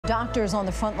Doctors on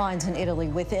the front lines in Italy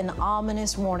with an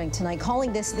ominous warning tonight,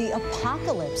 calling this the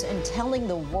apocalypse and telling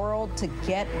the world to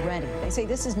get ready. They say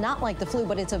this is not like the flu,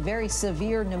 but it's a very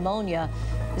severe pneumonia.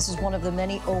 This is one of the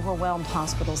many overwhelmed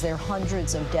hospitals. There are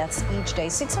hundreds of deaths each day,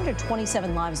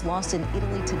 627 lives lost in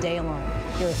Italy today alone.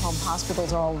 Here at home,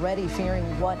 hospitals are already fearing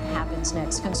what happens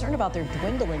next, concerned about their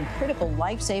dwindling critical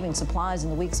life-saving supplies in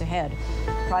the weeks ahead.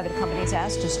 Private companies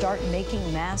asked to start making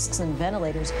masks and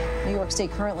ventilators. New York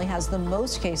State currently has the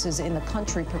most cases in the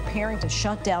country, preparing to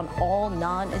shut down all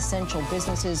non-essential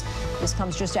businesses. This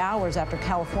comes just hours after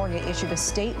California issued a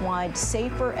statewide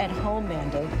safer at home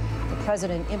mandate. The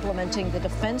president implementing the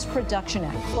Defense Production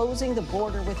Act, closing the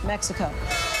border with Mexico.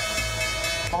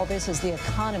 All this as the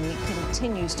economy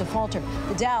continues to falter.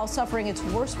 The Dow suffering its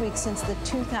worst week since the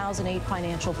 2008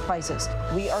 financial crisis.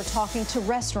 We are talking to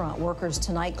restaurant workers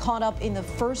tonight, caught up in the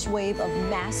first wave of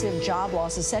massive job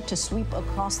losses set to sweep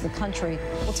across the country.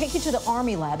 We'll take you to the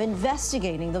Army lab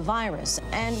investigating the virus.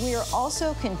 And we are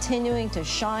also continuing to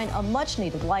shine a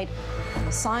much-needed light on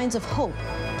the signs of hope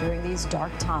during these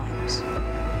dark times.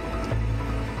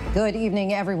 Good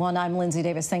evening, everyone. I'm Lindsay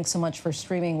Davis. Thanks so much for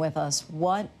streaming with us.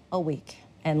 What a week.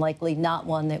 And likely not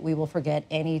one that we will forget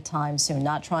anytime soon.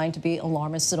 Not trying to be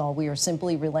alarmist at all. We are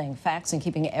simply relaying facts and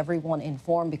keeping everyone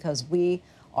informed because we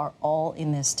are all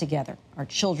in this together. Our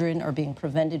children are being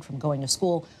prevented from going to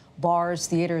school. Bars,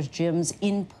 theaters, gyms,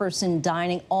 in-person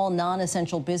dining, all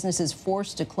non-essential businesses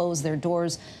forced to close their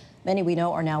doors. Many we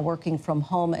know are now working from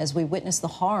home as we witness the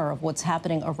horror of what's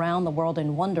happening around the world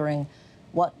and wondering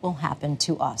what will happen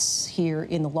to us. Here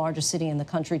in the largest city in the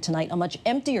country tonight, a much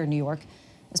emptier New York,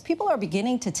 as people are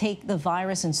beginning to take the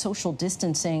virus and social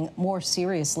distancing more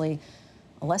seriously.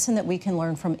 A lesson that we can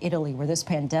learn from Italy, where this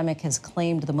pandemic has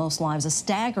claimed the most lives, a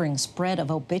staggering spread of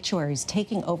obituaries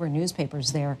taking over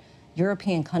newspapers there.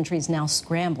 European countries now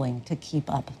scrambling to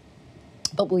keep up.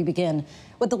 But we begin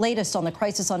with the latest on the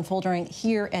crisis unfolding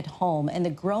here at home and the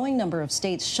growing number of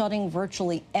states shutting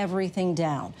virtually everything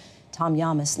down. Tom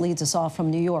Yamas leads us off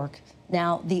from New York,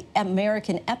 now the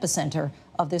American epicenter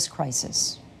of this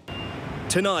crisis.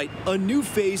 Tonight, a new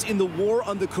phase in the war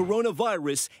on the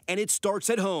coronavirus, and it starts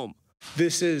at home.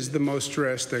 This is the most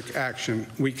drastic action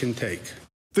we can take.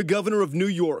 The governor of New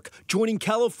York joining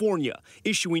California,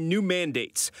 issuing new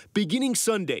mandates. Beginning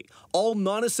Sunday, all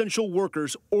non-essential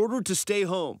workers ordered to stay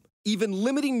home, even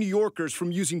limiting New Yorkers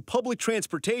from using public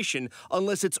transportation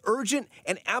unless it's urgent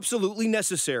and absolutely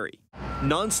necessary.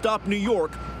 Non-stop New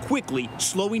York quickly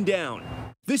slowing down.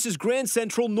 This is Grand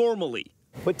Central normally.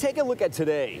 But take a look at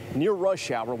today. Near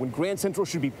rush hour, when Grand Central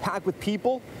should be packed with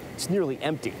people, it's nearly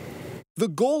empty. The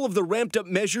goal of the ramped-up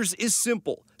measures is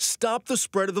simple: stop the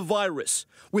spread of the virus.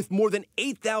 With more than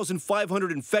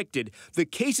 8,500 infected, the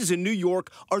cases in New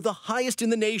York are the highest in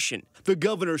the nation. The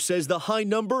governor says the high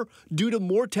number due to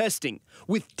more testing,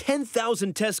 with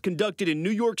 10,000 tests conducted in New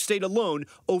York State alone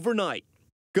overnight.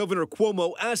 Governor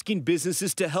Cuomo asking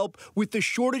businesses to help with the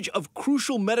shortage of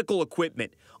crucial medical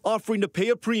equipment, offering to pay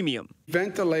a premium.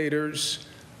 Ventilators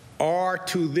are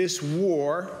to this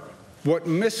war what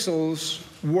missiles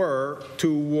were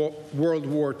to World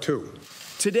War II.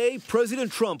 Today,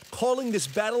 President Trump calling this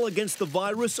battle against the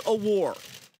virus a war,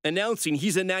 announcing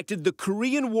he's enacted the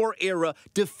Korean War-era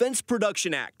Defense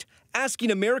Production Act,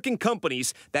 asking American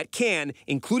companies that can,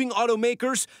 including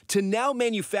automakers, to now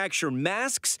manufacture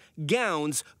masks,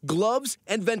 gowns, gloves,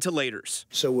 and ventilators.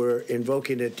 So we're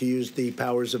invoking it to use the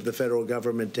powers of the federal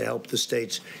government to help the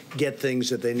states get things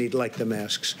that they need, like the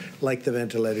masks, like the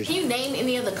ventilators. Can you name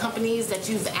any of the companies that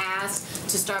you've asked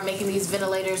to start making these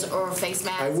ventilators or face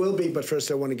masks? I will be, but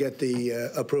first I want to get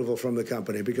the approval from the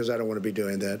company because I don't want to be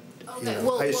doing that. Okay. You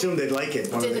know, I assume they'd like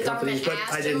it, one of the companies, but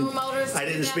I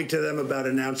didn't speak to them about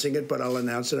announcing it, but I'll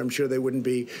announce it. I'm sure they wouldn't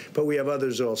be, but we have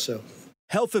others also.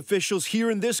 Health officials here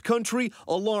in this country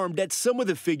alarmed at some of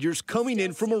the figures coming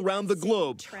in from around the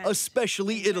globe,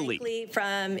 especially Italy.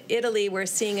 From Italy, we're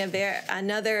seeing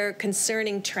another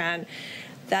concerning trend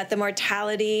that the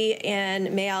mortality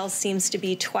in males seems to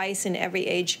be twice in every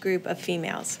age group of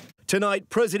females. Tonight,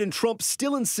 President Trump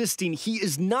still insisting he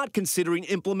is not considering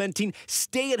implementing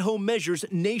stay-at-home measures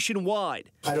nationwide.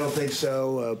 I don't think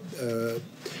so.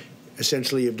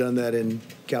 Essentially, you've done that in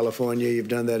California. You've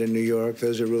done that in New York.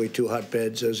 Those are really two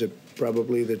hotbeds. Those are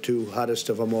probably the two hottest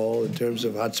of them all in terms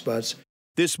of hotspots.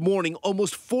 This morning,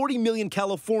 almost 40 million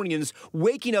Californians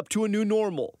waking up to a new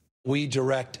normal. We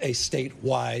direct a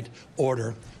statewide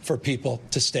order for people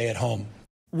to stay at home.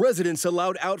 Residents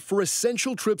allowed out for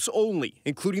essential trips only,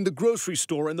 including the grocery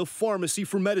store and the pharmacy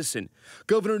for medicine.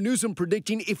 Governor Newsom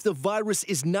predicting if the virus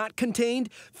is not contained,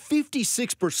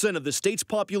 56% of the state's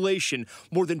population,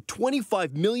 more than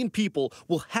 25 million people,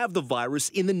 will have the virus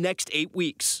in the next 8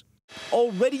 weeks.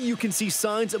 Already you can see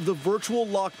signs of the virtual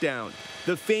lockdown.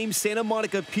 The famed Santa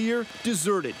Monica Pier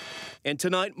deserted. And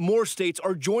tonight, more states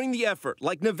are joining the effort,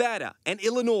 like Nevada and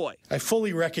Illinois. I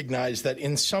fully recognize that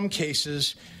in some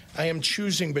cases, I am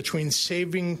choosing between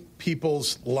saving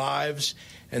people's lives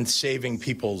and saving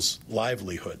people's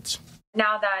livelihoods.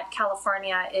 Now that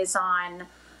California is on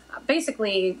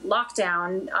basically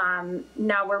lockdown,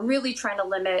 now we're really trying to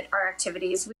limit our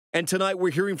activities. And tonight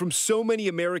we're hearing from so many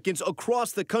Americans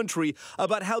across the country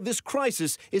about how this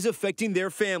crisis is affecting their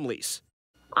families.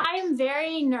 I am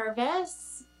very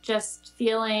nervous, just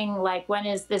feeling like, when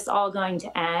is this all going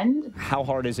to end? How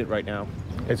hard is it right now?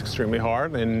 It's extremely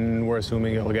hard, and we're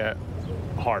assuming it'll get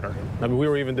harder. I mean, we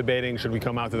were even debating, should we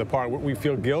come out to the park? We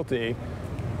feel guilty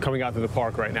coming out to the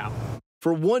park right now.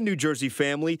 For one New Jersey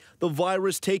family, the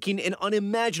virus taking an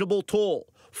unimaginable toll.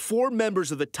 4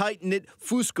 members of the tight-knit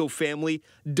Fusco family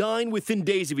dying within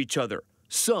days of each other,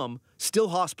 some still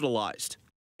hospitalized.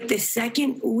 The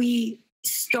second we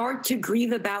start to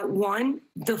grieve about one,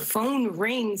 the phone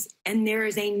rings and there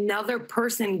is another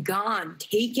person gone,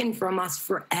 taken from us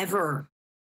forever.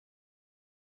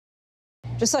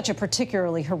 Just such a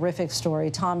particularly horrific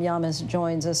story. Tom Llamas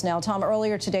joins us now. Tom,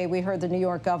 earlier today we heard the New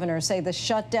York governor say the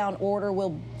shutdown order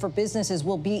for businesses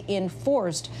will be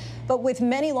enforced. But with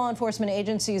many law enforcement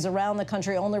agencies around the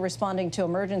country only responding to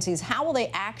emergencies, how will they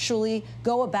actually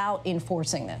go about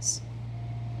enforcing this?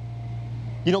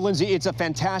 You know, Lindsay, it's a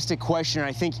fantastic question.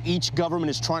 I think each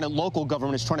local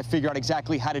government is trying to figure out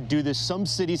exactly how to do this. Some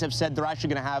cities have said they're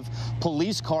actually going to have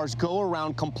police cars go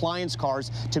around, compliance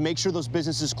cars, to make sure those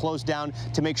businesses close down,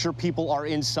 to make sure people are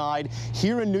inside.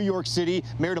 Here in New York City,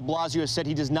 Mayor de Blasio has said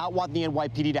he does not want the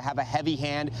NYPD to have a heavy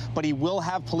hand, but he will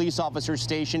have police officers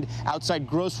stationed outside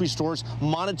grocery stores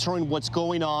monitoring what's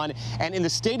going on. And in the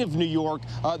state of New York,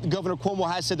 Governor Cuomo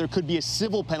has said there could be a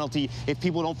civil penalty if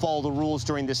people don't follow the rules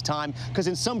during this time,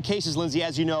 because in some cases, Lindsay,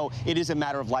 as you know, it is a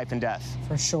matter of life and death.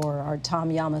 For sure. Our Tom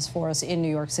Llamas for us in New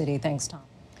York City. Thanks, Tom.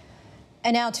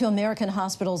 And now to American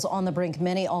hospitals on the brink,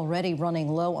 many already running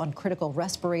low on critical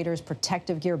respirators,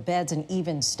 protective gear, beds, and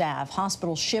even staff.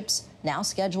 Hospital ships now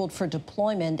scheduled for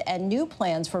deployment and new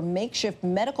plans for makeshift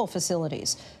medical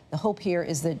facilities. The hope here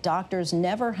is that doctors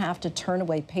never have to turn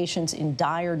away patients in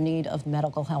dire need of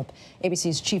medical help.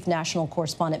 ABC's chief national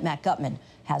correspondent Matt Gutman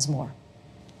has more.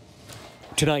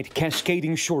 Tonight,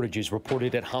 cascading shortages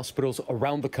reported at hospitals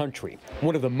around the country.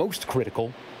 One of the most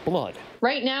critical, blood.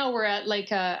 Right now, we're at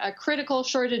like a critical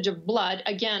shortage of blood,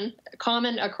 again,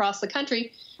 common across the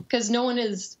country, because no one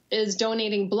is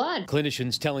donating blood.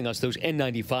 Clinicians telling us those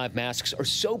N95 masks are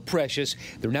so precious,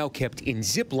 they're now kept in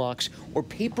Ziplocs or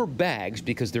paper bags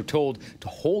because they're told to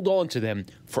hold on to them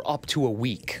for up to a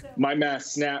week. My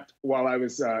mask snapped while I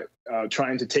was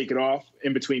trying to take it off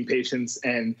in between patients,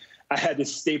 and I had to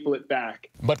staple it back.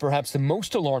 But perhaps the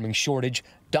most alarming shortage,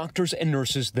 doctors and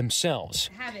nurses themselves,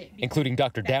 including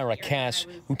Dr. Dara Cass,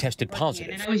 who tested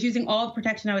positive. And I was using all the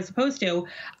protection I was supposed to.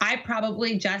 I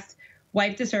probably just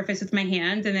wiped the surface with my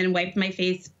hands and then wiped my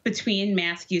face between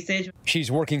mask usage. She's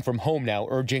working from home now,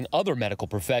 urging other medical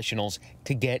professionals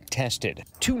to get tested.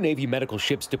 2 Navy medical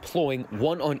ships deploying,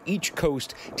 one on each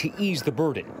coast to ease the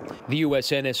burden. The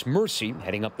USNS Mercy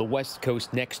heading up the West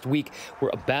Coast next week,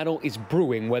 where a battle is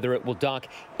brewing whether it will dock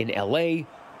in L.A.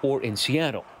 or in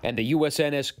Seattle. And the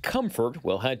USNS Comfort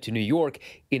will head to New York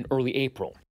in early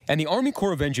April. And the Army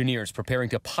Corps of Engineers preparing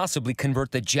to possibly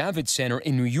convert the Javits Center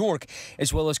in New York,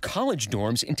 as well as college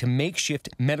dorms, into makeshift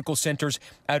medical centers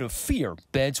out of fear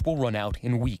beds will run out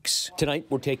in weeks. Tonight,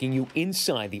 we're taking you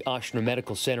inside the Ochsner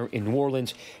Medical Center in New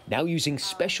Orleans, now using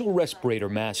special respirator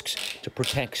masks to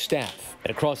protect staff.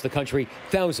 And across the country,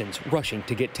 thousands rushing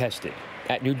to get tested.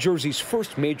 At New Jersey's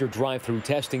first major drive-through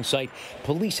testing site,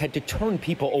 police had to turn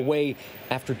people away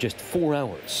after just 4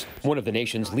 hours. One of the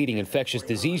nation's leading infectious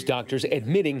disease doctors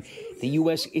admitting the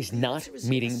U.S. is not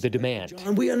meeting the demand.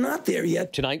 We are not there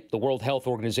yet. Tonight, the World Health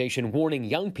Organization warning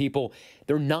young people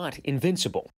they're not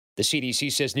invincible. The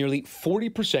CDC says nearly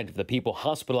 40% of the people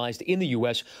hospitalized in the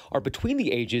U.S. are between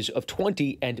the ages of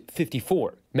 20 and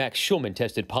 54. Max Schulman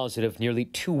tested positive nearly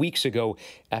 2 weeks ago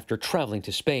after traveling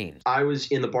to Spain. I was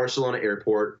in the Barcelona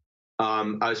airport.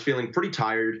 I was feeling pretty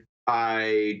tired.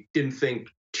 I didn't think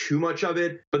too much of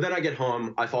it, but then I get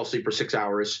home, I fall asleep for 6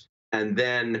 hours, and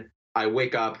then I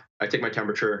wake up, I take my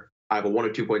temperature, I have a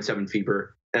 102.7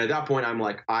 fever, And at that point, I'm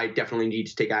like, I definitely need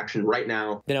to take action right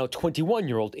now. The now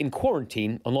 21-year-old in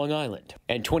quarantine on Long Island.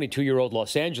 And 22-year-old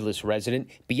Los Angeles resident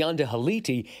Beyonda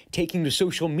Haliti taking to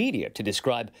social media to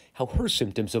describe how her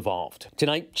symptoms evolved.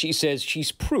 Tonight, she says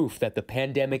she's proof that the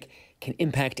pandemic can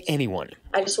impact anyone.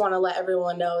 I just want to let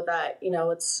everyone know that,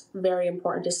 it's very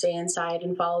important to stay inside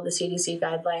and follow the CDC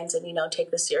guidelines and,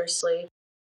 take this seriously.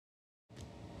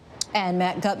 And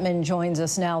Matt Gutman joins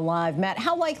us now live. Matt,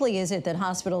 how likely is it that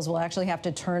hospitals will actually have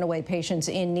to turn away patients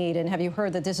in need? And have you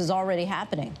heard that this is already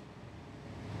happening?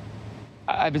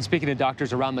 I've been speaking to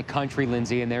doctors around the country,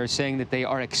 Lindsay, and they're saying that they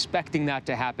are expecting that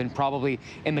to happen probably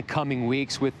in the coming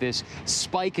weeks with this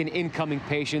spike in incoming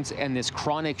patients and this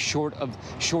chronic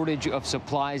shortage of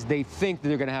supplies. They think that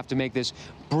they're going to have to make this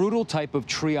brutal type of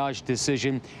triage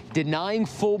decision, denying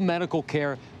full medical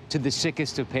care to the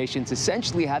sickest of patients,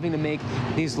 essentially having to make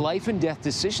these life and death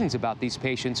decisions about these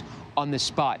patients on the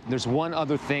spot. There's one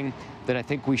other thing that I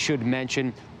think we should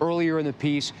mention. Earlier in the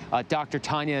piece, Dr.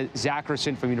 Tanya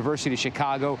Zackerson from University of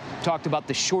Chicago talked about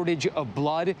the shortage of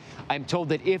blood. I'm told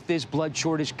that if this blood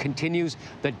shortage continues,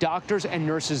 the doctors and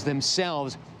nurses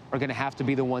themselves are going to have to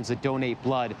be the ones that donate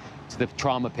blood to the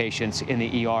trauma patients in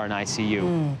the ER and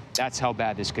ICU. That's how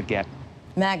bad this could get.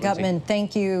 Matt Gutman,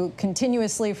 thank you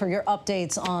continuously for your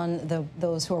updates on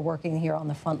those who are working here on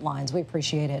the front lines. We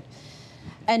appreciate it.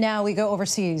 And now we go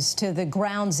overseas to the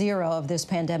ground zero of this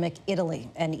pandemic, Italy,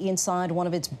 and inside one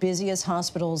of its busiest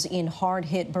hospitals in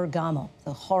hard-hit Bergamo.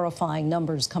 The horrifying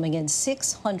numbers coming in: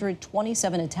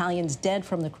 627 Italians dead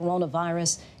from the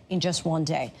coronavirus in just one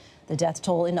day. The death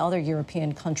toll in other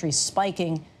European countries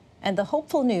spiking, and the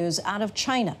hopeful news out of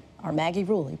China. Our Maggie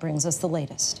Rulli brings us the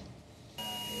latest.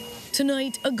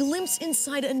 Tonight, a glimpse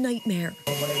inside a nightmare.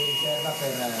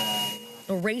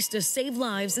 A race to save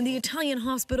lives in the Italian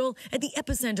hospital at the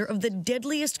epicenter of the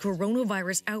deadliest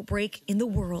coronavirus outbreak in the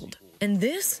world. And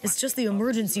this is just the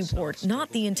emergency ward,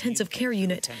 not the intensive care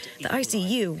unit. The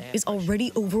ICU is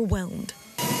already overwhelmed.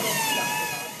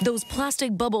 Those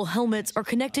plastic bubble helmets are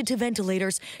connected to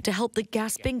ventilators to help the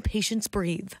gasping patients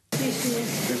breathe.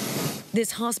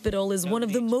 This hospital is one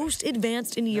of the most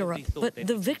advanced in Europe, but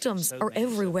the victims are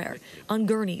everywhere, on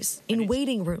gurneys, in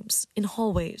waiting rooms, in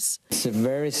hallways. It's a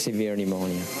very severe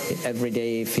pneumonia. Every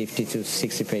day, 50 to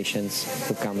 60 patients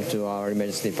who come to our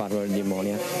emergency department with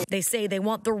pneumonia. They say they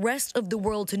want the rest of the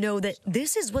world to know that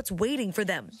this is what's waiting for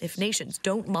them if nations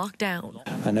don't lock down.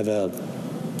 I never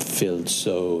felt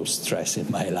so stressed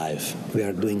in my life. We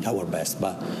are doing our best,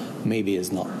 but maybe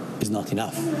it's not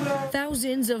enough.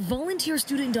 Thousands of volunteer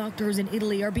student doctors in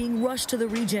Italy are being rushed to the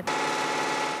region.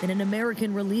 And an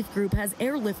American relief group has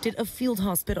airlifted a field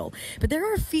hospital. But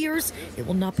there are fears it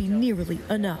will not be nearly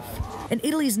enough. And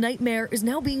Italy's nightmare is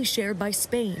now being shared by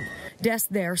Spain. Deaths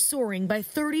there soaring by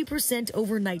 30%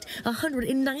 overnight.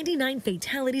 199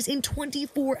 fatalities in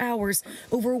 24 hours.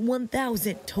 Over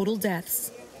 1,000 total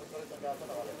deaths.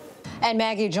 And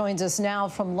Maggie joins us now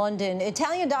from London.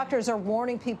 Italian doctors are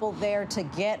warning people there to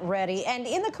get ready. And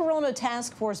in the Corona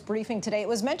Task Force briefing today, it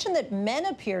was mentioned that men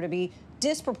appear to be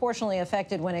disproportionately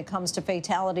affected when it comes to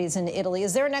fatalities in Italy.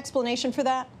 Is there an explanation for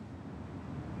that?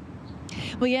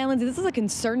 Well, yeah, Lindsay, this is a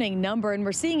concerning number, and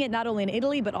we're seeing it not only in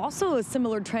Italy, but also a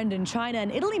similar trend in China. In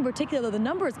Italy in particular, the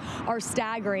numbers are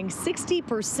staggering.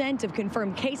 60% of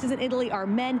confirmed cases in Italy are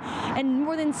men, and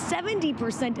more than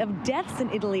 70% of deaths in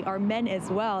Italy are men as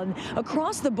well. And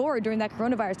across the board during that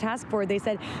coronavirus task force, they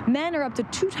said men are up to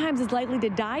 2 times as likely to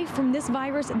die from this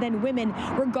virus than women,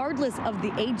 regardless of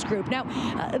the age group. Now,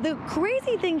 the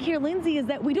crazy thing here, Lindsay, is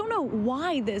that we don't know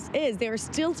why this is. They're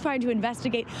still trying to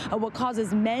investigate what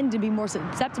causes men to be more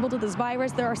susceptible to this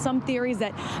virus. There are some theories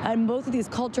that in both of these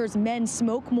cultures, men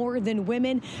smoke more than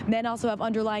women. Men also have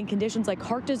underlying conditions like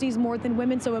heart disease more than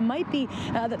women. So it might be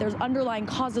that there's underlying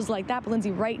causes like that. But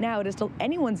Lindsay, right now, it is still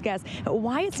anyone's guess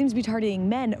why it seems to be targeting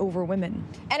men over women.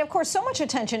 And of course, so much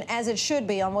attention, as it should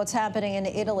be, on what's happening in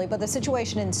Italy. But the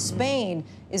situation in Spain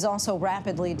is also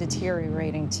rapidly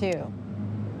deteriorating, too.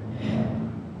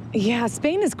 Yeah,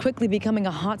 Spain is quickly becoming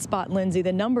a hotspot, Lindsay.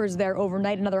 The numbers there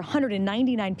overnight, another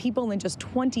 199 people in just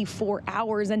 24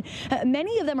 hours. And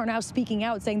many of them are now speaking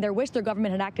out, saying they wish their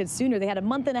government had acted sooner. They had a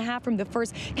month and a half from the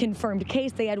first confirmed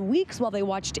case. They had weeks while they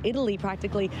watched Italy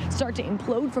practically start to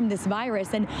implode from this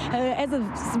virus. And as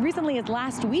of recently as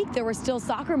last week, there were still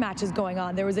soccer matches going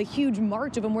on. There was a huge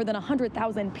march of more than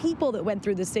 100,000 people that went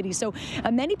through the city. So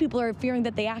many people are fearing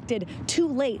that they acted too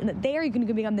late and that they are going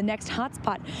to become the next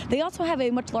hotspot. They also have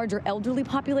a much larger larger elderly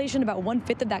population. About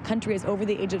 1/5 of that country is over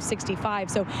the age of 65.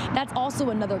 So that's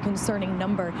also another concerning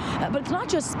number. But it's not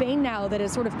just Spain now that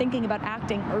is sort of thinking about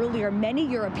acting earlier. Many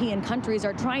European countries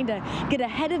are trying to get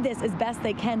ahead of this as best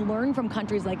they can, learn from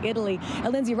countries like Italy.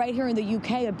 Lindsay, right here in the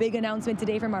UK, a big announcement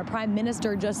today from our Prime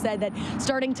Minister just said that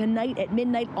starting tonight at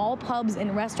midnight, all pubs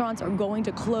and restaurants are going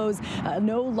to close,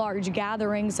 no large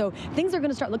gatherings. So things are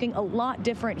going to start looking a lot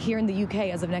different here in the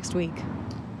UK as of next week.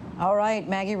 All right,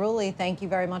 Maggie Rulli, thank you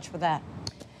very much for that.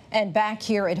 And back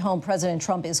here at home, President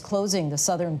Trump is closing the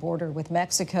southern border with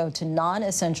Mexico to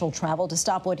non-essential travel to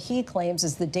stop what he claims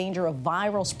is the danger of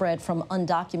viral spread from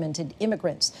undocumented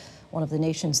immigrants. One of the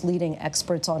nation's leading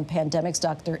experts on pandemics,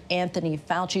 Dr. Anthony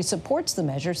Fauci, supports the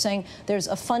measure, saying there's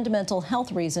a fundamental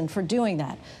health reason for doing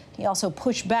that. He also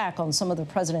pushed back on some of the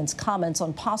president's comments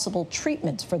on possible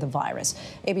treatments for the virus.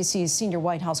 ABC's senior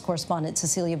White House correspondent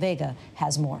Cecilia Vega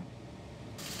has more.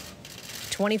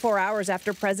 24 hours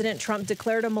after President Trump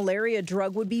declared a malaria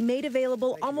drug would be made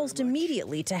available almost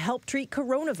immediately to help treat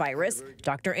coronavirus,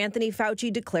 Dr. Anthony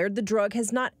Fauci declared the drug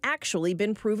has not actually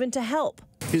been proven to help.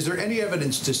 Is there any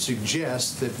evidence to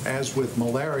suggest that, as with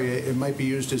malaria, it might be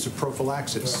used as a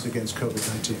prophylaxis against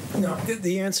COVID-19? No,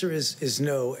 the answer is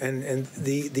no. And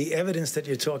the evidence that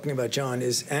you're talking about, John,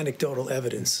 is anecdotal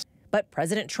evidence. But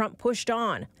President Trump pushed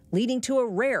on, leading to a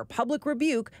rare public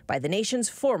rebuke by the nation's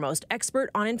foremost expert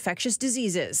on infectious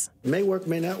diseases. May work,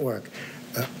 may not work.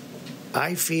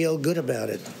 I feel good about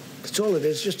it. That's all it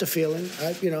is, just a feeling.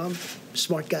 I'm a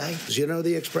smart guy. You know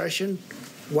the expression,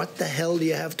 what the hell do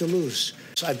you have to lose?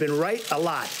 So I've been right a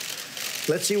lot.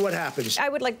 Let's see what happens. I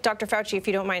would like Dr. Fauci, if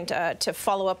you don't mind, to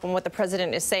follow up on what the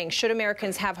president is saying. Should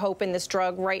Americans have hope in this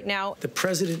drug right now? The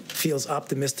president feels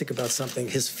optimistic about something,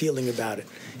 his feeling about it.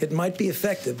 It might be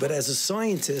effective, but as a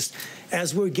scientist,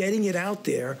 as we're getting it out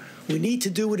there, we need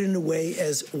to do it in a way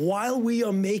as while we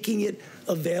are making it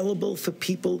available for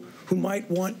people who might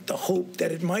want the hope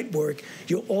that it might work,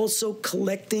 you're also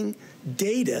collecting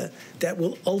data that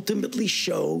will ultimately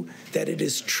show that it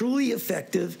is truly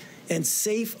effective and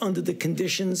safe under the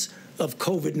conditions of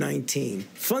COVID-19.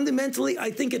 Fundamentally,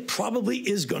 I think it probably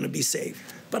is going to be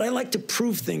safe, but I like to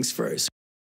prove things first.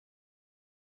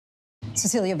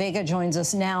 Cecilia Vega joins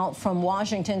us now from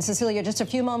Washington. Cecilia, just a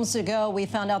few moments ago, we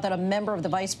found out that a member of the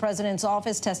vice president's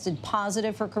office tested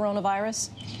positive for coronavirus.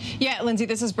 Yeah, Lindsay,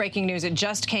 this is breaking news. It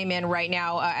just came in right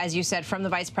now, as you said, from the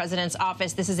vice president's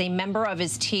office. This is a member of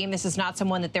his team. This is not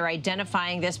someone that they're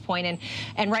identifying at this point.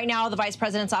 And right now, the vice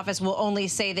president's office will only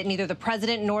say that neither the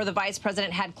president nor the vice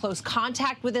president had close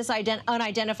contact with this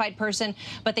unidentified person.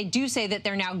 But they do say that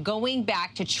they're now going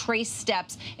back to trace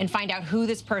steps and find out who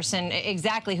this person,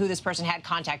 exactly who this person had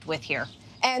contact with here.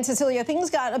 And Cecilia,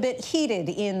 things got a bit heated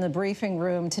in the briefing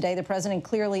room today. The president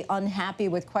clearly unhappy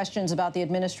with questions about the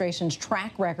administration's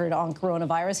track record on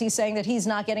coronavirus. He's saying that he's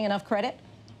not getting enough credit.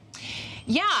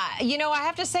 Yeah, you know, I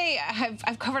have to say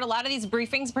I've covered a lot of these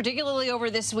briefings, particularly over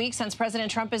this week since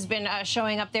President Trump has been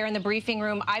showing up there in the briefing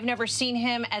room. I've never seen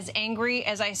him as angry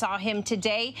as I saw him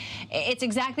today. It's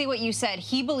exactly what you said.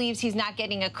 He believes he's not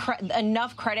getting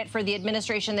enough credit for the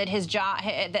administration that his job,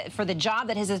 for the job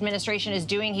that his administration is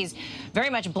doing. He's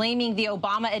very much blaming the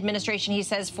Obama administration, he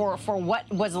says, for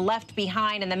what was left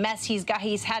behind and the mess he's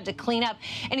had to clean up.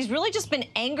 And he's really just been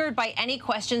angered by any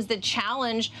questions that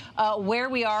challenge where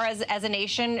we are as a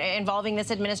nation involving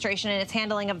this administration and its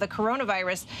handling of the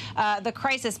coronavirus, the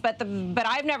crisis. But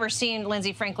I've never seen,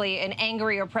 Lindsay, frankly, an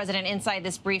angrier president inside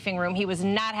this briefing room. He was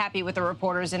not happy with the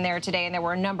reporters in there today, and there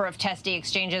were a number of testy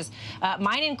exchanges,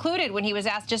 mine included, when he was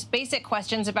asked just basic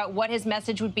questions about what his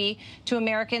message would be to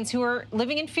Americans who are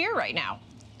living in fear right now.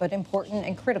 But important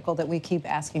and critical that we keep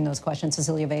asking those questions.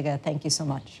 Cecilia Vega, thank you so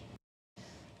much.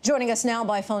 Joining us now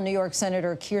by phone, New York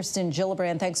Senator Kirsten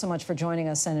Gillibrand. Thanks so much for joining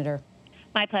us, Senator.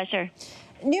 My pleasure.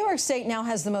 New York State now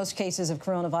has the most cases of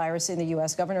coronavirus in the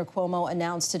U.S. Governor Cuomo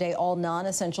announced today all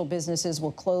non-essential businesses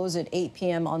will close at 8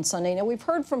 p.m. on Sunday. Now, we've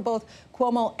heard from both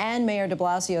Cuomo and Mayor de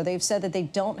Blasio. They've said that they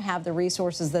don't have the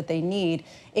resources that they need.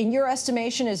 In your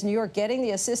estimation, is New York getting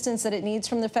the assistance that it needs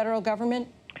from the federal government?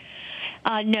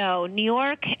 No. New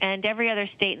York and every other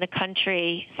state in the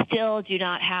country still do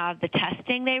not have the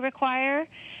testing they require.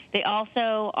 They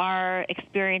also are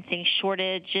experiencing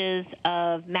shortages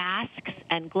of masks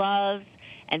and gloves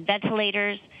and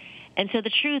ventilators. And so the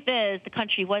truth is the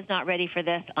country was not ready for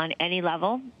this on any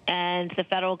level, and the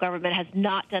federal government has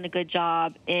not done a good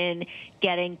job in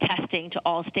getting testing to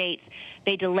all states.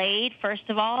 They delayed, first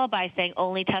of all, by saying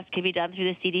only tests can be done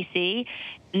through the CDC.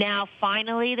 Now,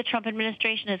 finally, the Trump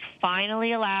administration has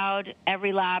finally allowed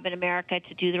every lab in America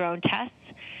to do their own tests.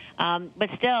 But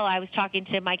still, I was talking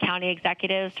to my county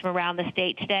executives from around the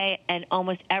state today, and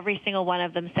almost every single one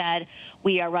of them said,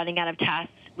 we are running out of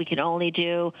tests. We can only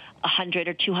do 100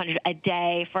 or 200 a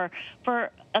day. For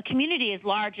a community as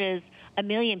large as 1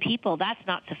 million people, that's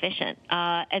not sufficient.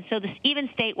 And so even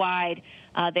statewide,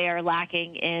 they are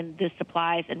lacking in the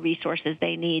supplies and resources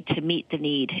they need to meet the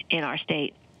need in our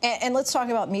state. And let's talk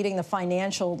about meeting the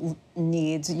financial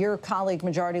needs. Your colleague,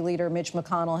 Majority Leader Mitch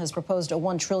McConnell, has proposed a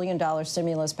 $1 trillion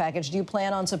stimulus package. Do you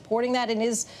plan on supporting that? And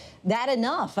is that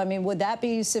enough? I mean, would that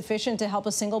be sufficient to help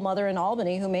a single mother in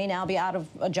Albany who may now be out of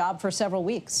a job for several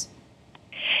weeks?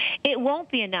 It won't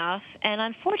be enough, and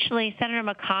unfortunately, Senator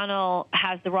McConnell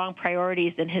has the wrong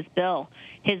priorities in his bill.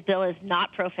 His bill is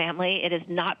not pro-family. It is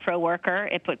not pro-worker.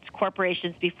 It puts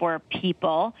corporations before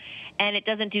people, and it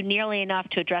doesn't do nearly enough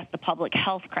to address the public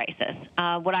health crisis.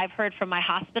 What I've heard from my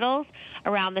hospitals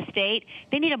around the state,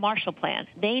 they need a Marshall Plan.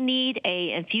 They need an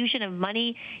infusion of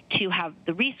money to have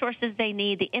the resources they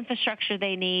need, the infrastructure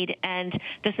they need, and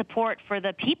the support for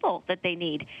the people that they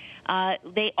need.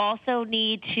 They also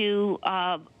need to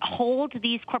hold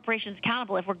these corporations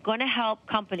accountable. If we're going to help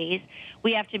companies,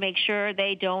 we have to make sure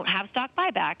they don't have stock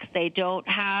buybacks. They don't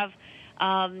have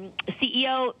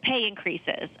CEO pay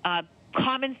increases.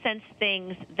 Common sense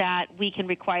things that we can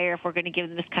require if we're going to give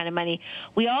them this kind of money.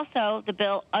 We also, the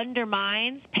bill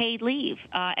undermines paid leave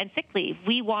and sick leave.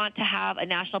 We want to have a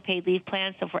national paid leave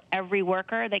plan so for every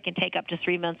worker, they can take up to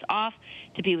 3 months off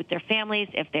to be with their families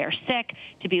if they're sick,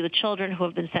 to be with children who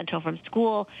have been sent home from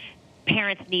school.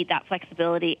 Parents need that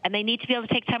flexibility, and they need to be able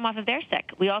to take time off if they're sick.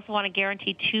 We also want to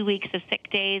guarantee 2 weeks of sick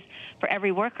days for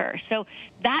every worker. So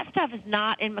that stuff is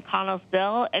not in McConnell's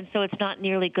bill, and so it's not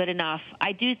nearly good enough.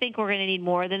 I do think we're going to need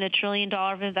more than $1 trillion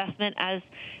of investment as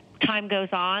time goes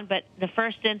on, but in the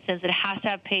first instance, it has to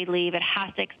have paid leave. It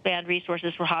has to expand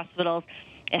resources for hospitals.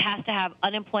 It has to have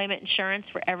unemployment insurance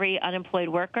for every unemployed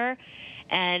worker.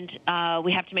 And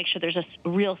we have to make sure there's a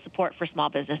real support for small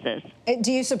businesses.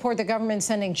 Do you support the government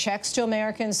sending checks to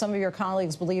Americans? Some of your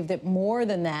colleagues believe that more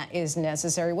than that is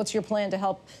necessary. What's your plan to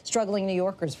help struggling New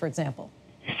Yorkers, for example?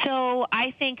 So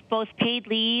I think both paid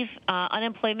leave,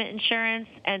 unemployment insurance,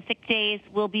 and sick days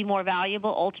will be more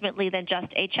valuable ultimately than just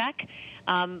a check.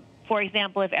 For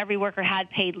example, if every worker had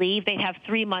paid leave, they'd have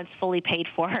 3 months fully paid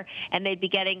for, and they'd be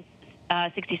getting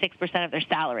 66% of their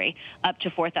salary, up to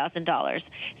 $4,000.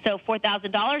 So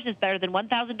 $4,000 is better than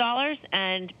 $1,000,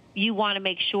 and you want to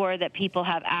make sure that people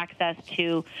have access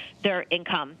to their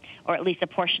income, or at least a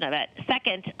portion of it.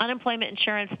 Second, unemployment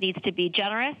insurance needs to be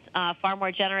generous, far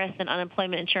more generous than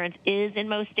unemployment insurance is in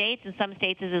most states. In some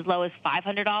states, it's as low as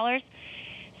 $500.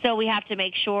 So we have to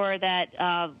make sure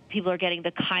that people are getting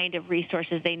the kind of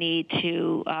resources they need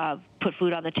to put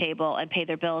food on the table and pay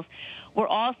their bills. We're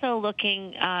also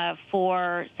looking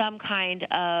for some kind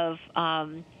of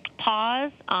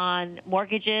pause on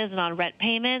mortgages and on rent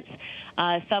payments,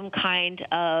 some kind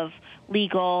of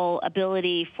legal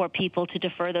ability for people to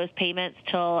defer those payments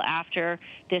till after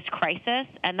this crisis,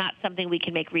 and that's something we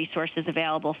can make resources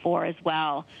available for as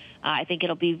well. I think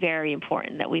it'll be very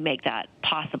important that we make that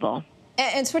possible.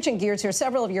 And switching gears here,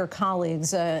 several of your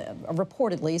colleagues,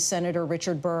 reportedly Senator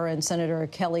Richard Burr and Senator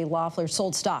Kelly Loeffler,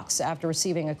 sold stocks after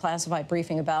receiving a classified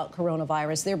briefing about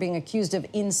coronavirus. They're being accused of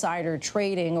insider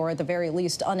trading or at the very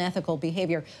least unethical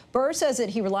behavior. Burr says that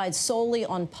he relied solely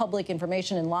on public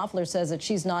information, and Loeffler says that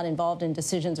she's not involved in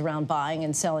decisions around buying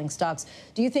and selling stocks.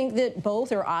 Do you think that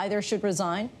both or either should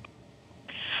resign?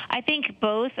 I think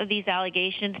both of these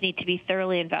allegations need to be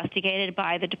thoroughly investigated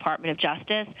by the Department of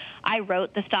Justice. I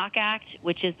wrote the Stock Act,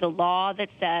 which is the law that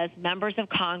says members of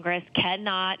Congress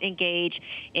cannot engage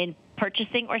in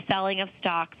purchasing or selling of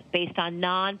stocks based on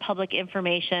non-public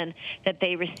information that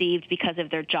they received because of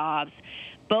their jobs.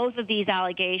 Both of these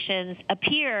allegations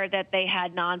appear that they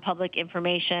had non-public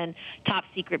information,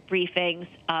 top-secret briefings,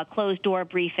 closed-door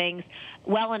briefings,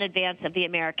 well in advance of the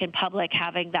American public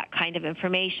having that kind of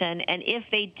information. And if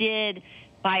they did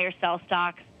buy or sell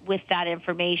stocks with that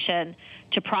information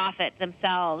to profit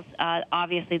themselves,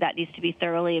 obviously that needs to be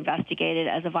thoroughly investigated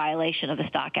as a violation of the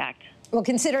Stock Act. Well,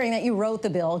 considering that you wrote the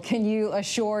bill, can you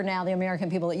assure now the American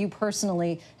people that you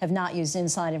personally have not used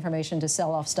inside information to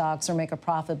sell off stocks or make a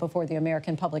profit before the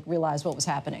American public realized what was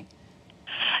happening?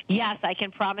 Yes, I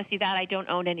can promise you that. I don't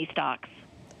own any stocks.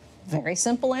 Very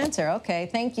simple answer. Okay,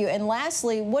 thank you. And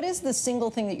lastly, what is the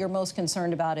single thing that you're most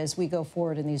concerned about as we go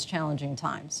forward in these challenging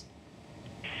times?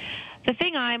 The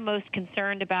thing I'm most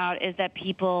concerned about is that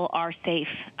people are safe.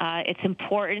 It's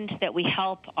important that we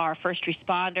help our first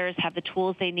responders have the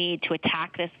tools they need to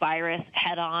attack this virus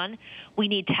head on. We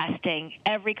need testing,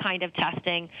 every kind of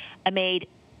testing, made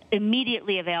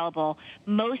immediately available.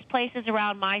 Most places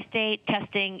around my state,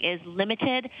 testing is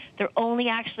limited. They're only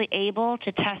actually able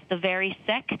to test the very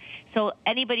sick. So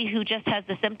anybody who just has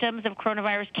the symptoms of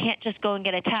coronavirus can't just go and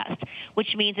get a test,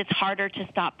 which means it's harder to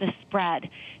stop the spread.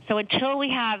 So until we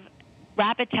have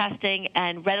rapid testing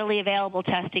and readily available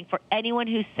testing for anyone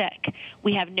who's sick,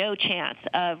 we have no chance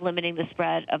of limiting the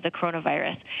spread of the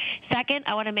coronavirus. Second,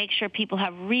 I want to make sure people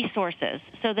have resources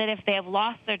so that if they have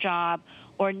lost their job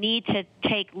or need to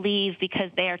take leave because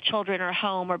their children are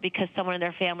home or because someone in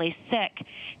their family is sick,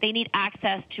 they need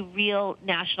access to real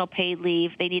national paid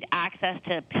leave. They need access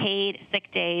to paid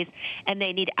sick days, and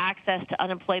they need access to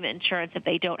unemployment insurance if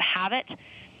they don't have it.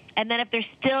 And then if there's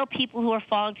still people who are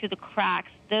falling through the cracks,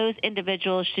 those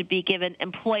individuals should be given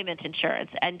employment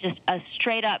insurance and just a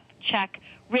straight-up check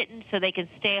written so they can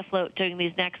stay afloat during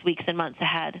these next weeks and months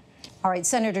ahead. All right,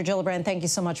 Senator Gillibrand, thank you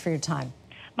so much for your time.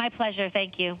 My pleasure.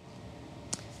 Thank you.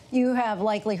 You have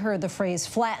likely heard the phrase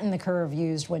flatten the curve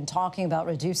used when talking about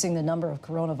reducing the number of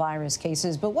coronavirus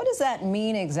cases. But what does that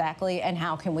mean exactly, and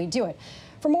how can we do it?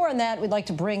 For more on that, we'd like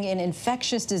to bring in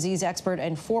infectious disease expert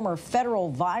and former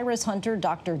federal virus hunter,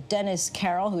 Dr. Dennis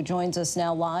Carroll, who joins us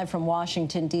now live from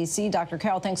Washington, D.C. Dr.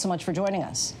 Carroll, thanks so much for joining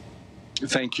us.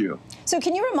 Thank you. So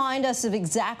can you remind us of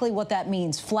exactly what that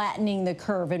means, flattening the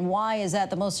curve, and why is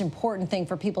that the most important thing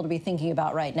for people to be thinking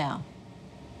about right now?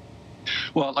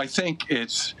 Well, I think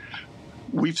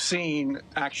we've seen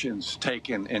actions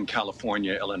taken in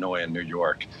California, Illinois, and New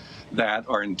York that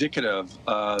are indicative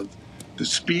of the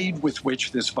speed with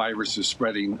which this virus is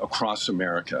spreading across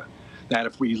America, that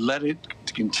if we let it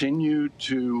continue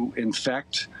to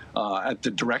infect at the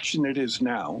direction it is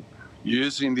now,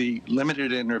 using the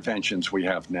limited interventions we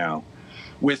have now,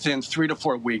 within 3 to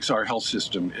 4 weeks, our health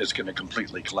system is going to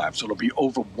completely collapse. It'll be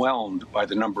overwhelmed by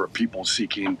the number of people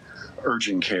seeking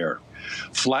urgent care.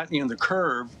 Flattening the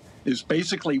curve is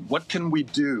basically what can we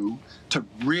do to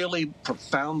really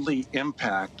profoundly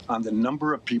impact on the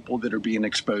number of people that are being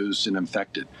exposed and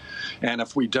infected. And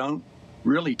if we don't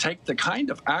really take the kind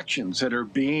of actions that are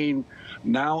being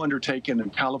now undertaken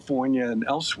in California and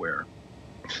elsewhere,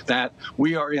 that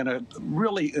we are in a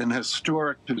really an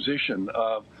historic position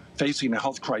of facing a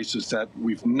health crisis that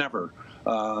we've never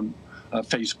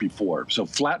faced before. So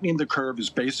flattening the curve is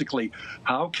basically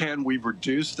how can we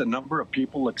reduce the number of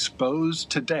people exposed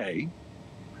today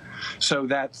so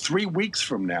that 3 weeks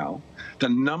from now, the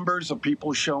numbers of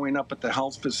people showing up at the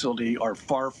health facility are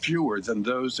far fewer than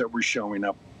those that were showing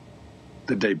up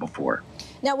the day before.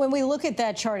 Now, when we look at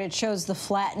that chart, it shows the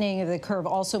flattening of the curve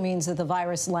also means that the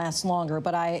virus lasts longer,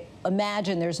 but I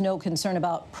imagine there's no concern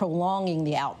about prolonging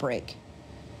the outbreak.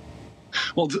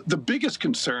 Well, the biggest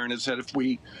concern is that if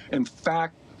we, in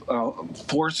fact,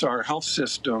 force our health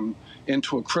system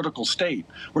into a critical state,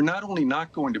 we're not only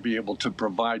not going to be able to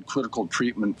provide critical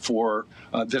treatment for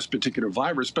this particular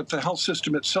virus, but the health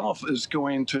system itself is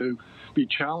going to be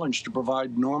challenged to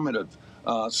provide normative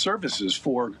services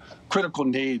for critical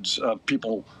needs of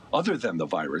people other than the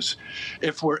virus.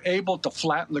 If we're able to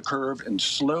flatten the curve and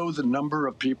slow the number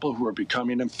of people who are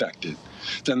becoming infected,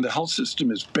 then the health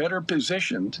system is better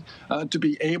positioned to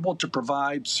be able to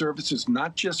provide services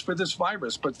not just for this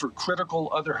virus, but for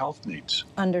critical other health needs.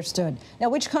 Understood. Now,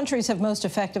 which countries have most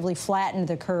effectively flattened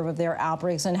the curve of their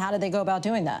outbreaks, and how did they go about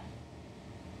doing that?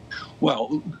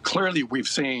 Well, clearly we've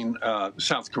seen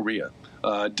South Korea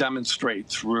demonstrate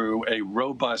through a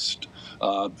robust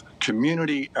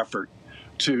community effort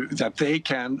that they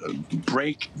can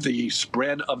break the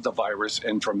spread of the virus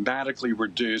and dramatically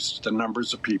reduce the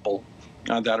numbers of people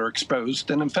that are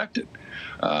exposed and infected.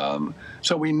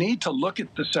 So we need to look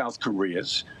at the South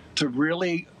Koreas to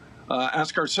really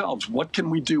ask ourselves, what can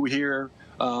we do here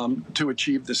to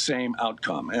achieve the same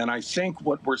outcome? And I think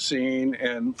what we're seeing,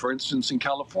 for instance, in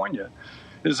California,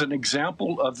 is an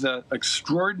example of the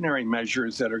extraordinary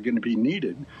measures that are going to be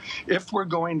needed if we're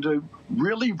going to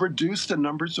really reduce the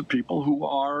numbers of people who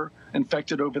are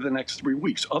infected over the next 3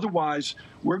 weeks. Otherwise,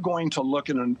 we're going to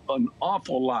look at an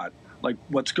awful lot like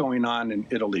what's going on in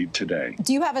Italy today.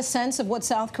 Do you have a sense of what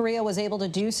South Korea was able to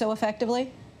do so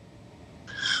effectively?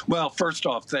 Well, first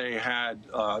off, they had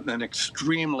an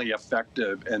extremely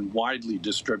effective and widely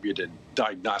distributed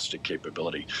diagnostic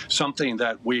capability, something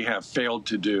that we have failed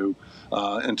to do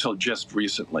until just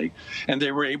recently. And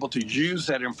they were able to use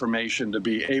that information to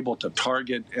be able to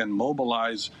target and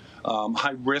mobilize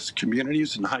high-risk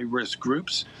communities and high-risk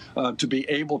groups to be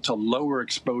able to lower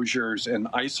exposures and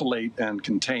isolate and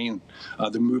contain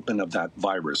the movement of that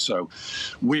virus. So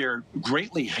we're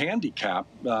greatly handicapped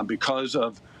because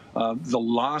of the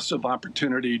loss of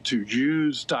opportunity to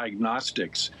use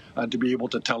diagnostics to be able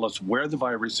to tell us where the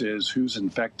virus is, who's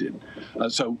infected.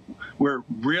 So we're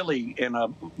really in a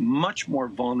much more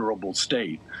vulnerable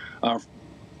state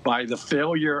by the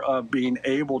failure of being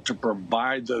able to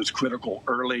provide those critical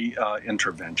early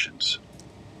interventions.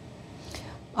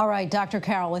 All right, Dr.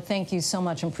 Carroll, thank you so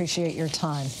much and appreciate your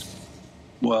time.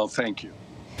 Well, thank you.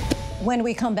 When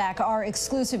we come back, our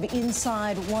exclusive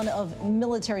inside one of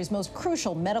military's most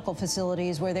crucial medical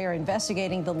facilities where they are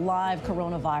investigating the live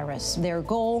coronavirus. Their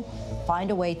goal, find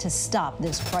a way to stop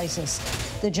this crisis.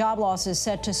 The job loss is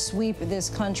set to sweep this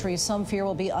country. Some fear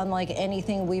will be unlike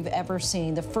anything we've ever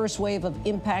seen. The first wave of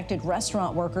impacted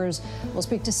restaurant workers will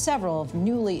speak to several of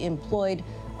newly employed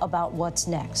about what's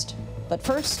next. But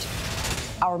first,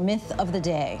 our myth of the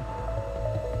day.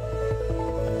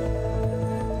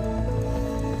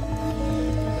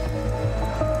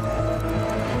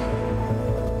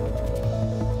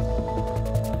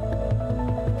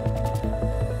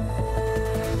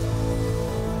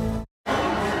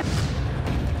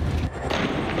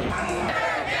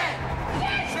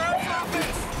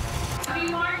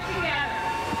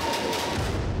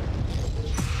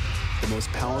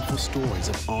 Stories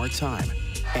of our time,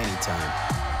 anytime.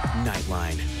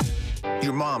 Nightline.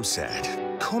 Your mom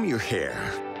said, comb your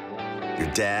hair. Your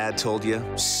dad told you,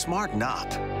 smarten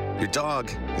up. Your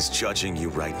dog is judging you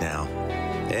right now.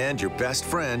 And your best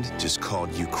friend just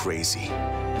called you crazy.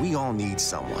 We all need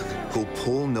someone who'll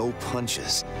pull no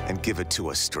punches and give it to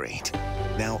us straight.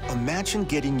 Now imagine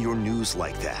getting your news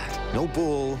like that. No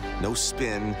bull, no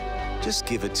spin, just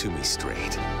give it to me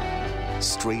straight.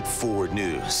 Straightforward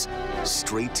news.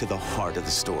 Straight to the heart of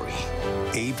the story.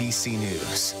 ABC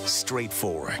News.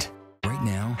 Straightforward. Right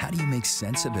now, how do you make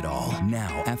sense of it all?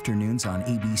 Now, afternoons on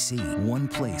ABC. One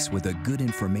place with the good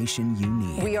information you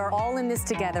need. We are all in this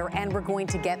together, and we're going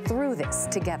to get through this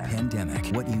together. Pandemic.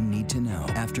 What you need to know.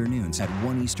 Afternoons at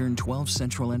 1 Eastern, 12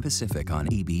 Central and Pacific on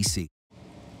ABC.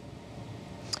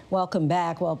 Welcome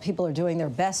back. Well, people are doing their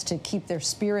best to keep their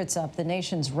spirits up. The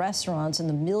nation's restaurants and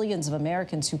the millions of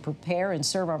Americans who prepare and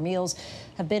serve our meals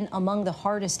have been among the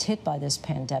hardest hit by this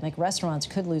pandemic. Restaurants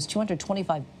could lose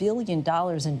 $225 billion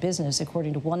in business,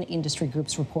 according to one industry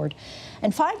group's report.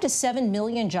 And 5 to 7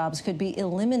 million jobs could be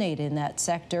eliminated in that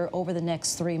sector over the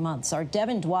next 3 months. Our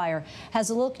Devin Dwyer has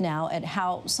a look now at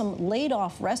how some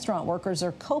laid-off restaurant workers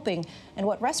are coping and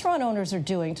what restaurant owners are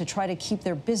doing to try to keep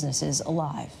their businesses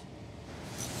alive.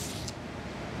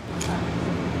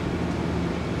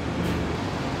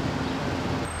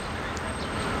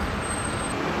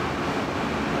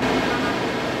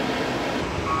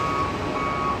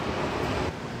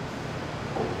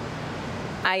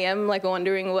 I am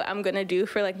wondering what I'm gonna do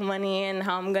for money and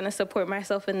how I'm gonna support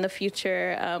myself in the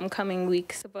future coming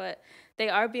weeks, but they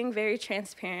are being very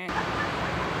transparent.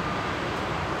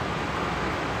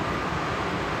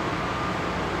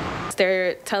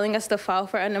 They're telling us to file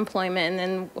for unemployment, and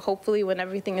then hopefully when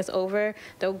everything is over,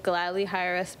 they'll gladly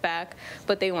hire us back.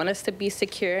 But they want us to be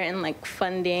secure in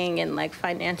funding and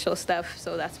financial stuff,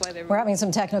 so that's why they're. We're having some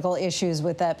technical issues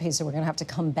with that piece, so we're going to have to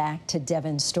come back to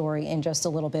Devin's story in just a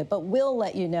little bit. But we'll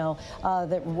let you know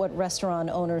that what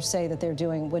restaurant owners say that they're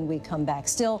doing when we come back.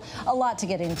 Still, a lot to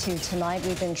get into tonight.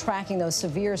 We've been tracking those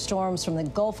severe storms from the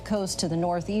Gulf Coast to the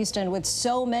Northeast, and with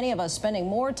so many of us spending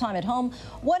more time at home,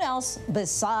 what else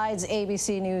besides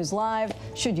ABC News Live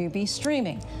should you be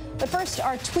streaming? But first,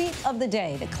 our tweet of the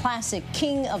day, the classic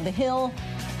King of the Hill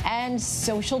and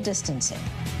social distancing.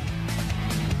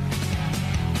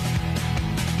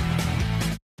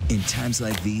 In times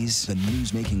like these, the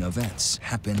news-making events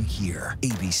happen here.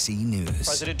 ABC News.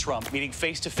 President Trump meeting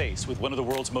face-to-face with one of the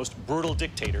world's most brutal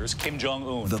dictators, Kim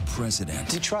Jong-un. The president.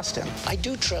 Do you trust him? I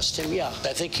do trust him, yeah.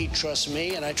 I think he trusts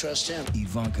me, and I trust him.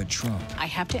 Ivanka Trump. I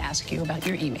have to ask you about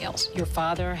your emails. Your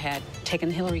father had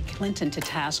taken Hillary Clinton to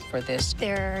task for this.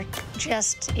 There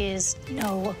just is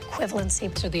no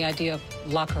equivalency. So the idea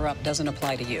of lock her up doesn't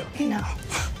apply to you? No.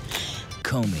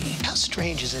 Comey. How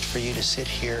strange is it for you to sit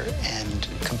here and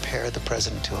compare the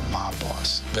president to a mob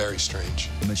boss? Very strange.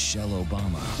 Michelle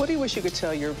Obama. What do you wish you could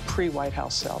tell your pre-White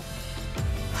House self?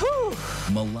 Whew.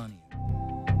 Melania.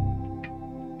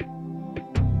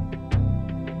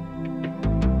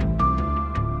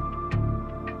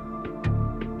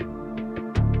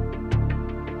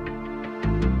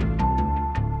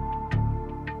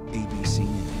 ABC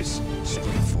News.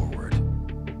 Straightforward.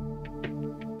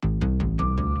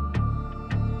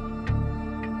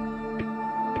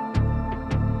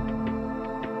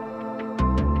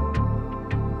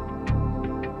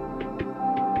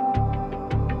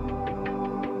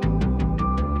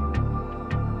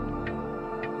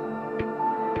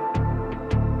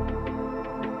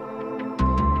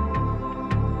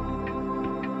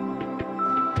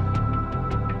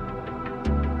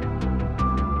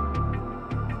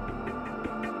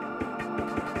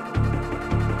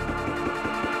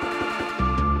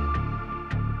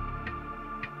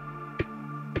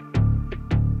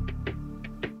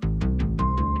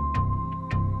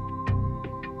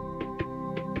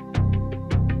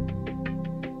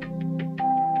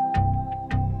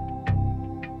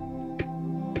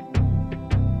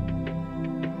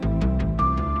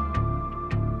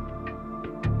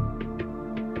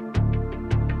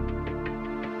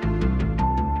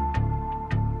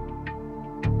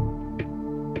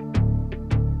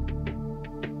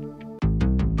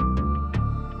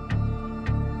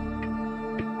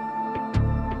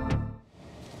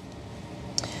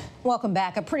 Welcome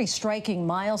back. A pretty striking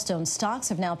milestone. Stocks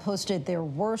have now posted their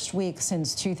worst week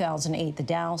since 2008. The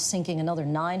Dow sinking another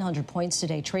 900 points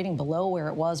today, trading below where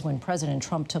it was when President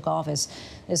Trump took office.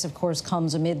 This, of course,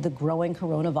 comes amid the growing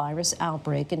coronavirus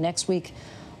outbreak. And next week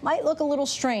might look a little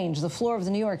strange. The floor of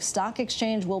the New York Stock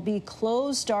Exchange will be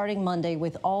closed starting Monday,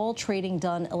 with all trading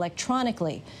done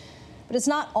electronically. But it's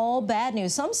not all bad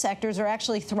news. Some sectors are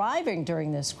actually thriving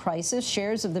during this crisis.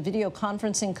 Shares of the video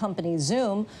conferencing company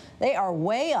Zoom, they are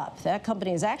way up. That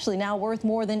company is actually now worth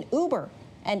more than Uber.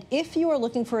 And if you are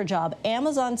looking for a job,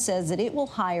 Amazon says that it will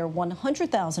hire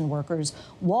 100,000 workers.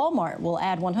 Walmart will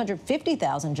add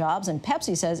 150,000 jobs. And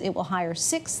Pepsi says it will hire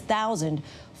 6,000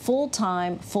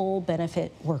 full-time,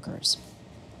 full-benefit workers.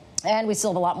 And we still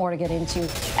have a lot more to get into.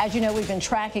 As you know, we've been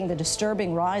tracking the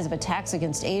disturbing rise of attacks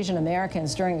against Asian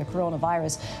Americans during the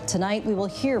coronavirus. Tonight, we will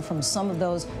hear from some of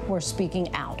those who are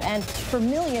speaking out. And for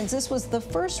millions, this was the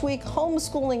first week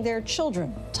homeschooling their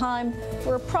children. Time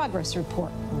for a progress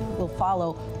report. We'll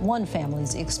follow one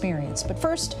family's experience. But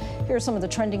first, here are some of the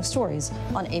trending stories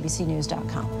on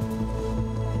abcnews.com.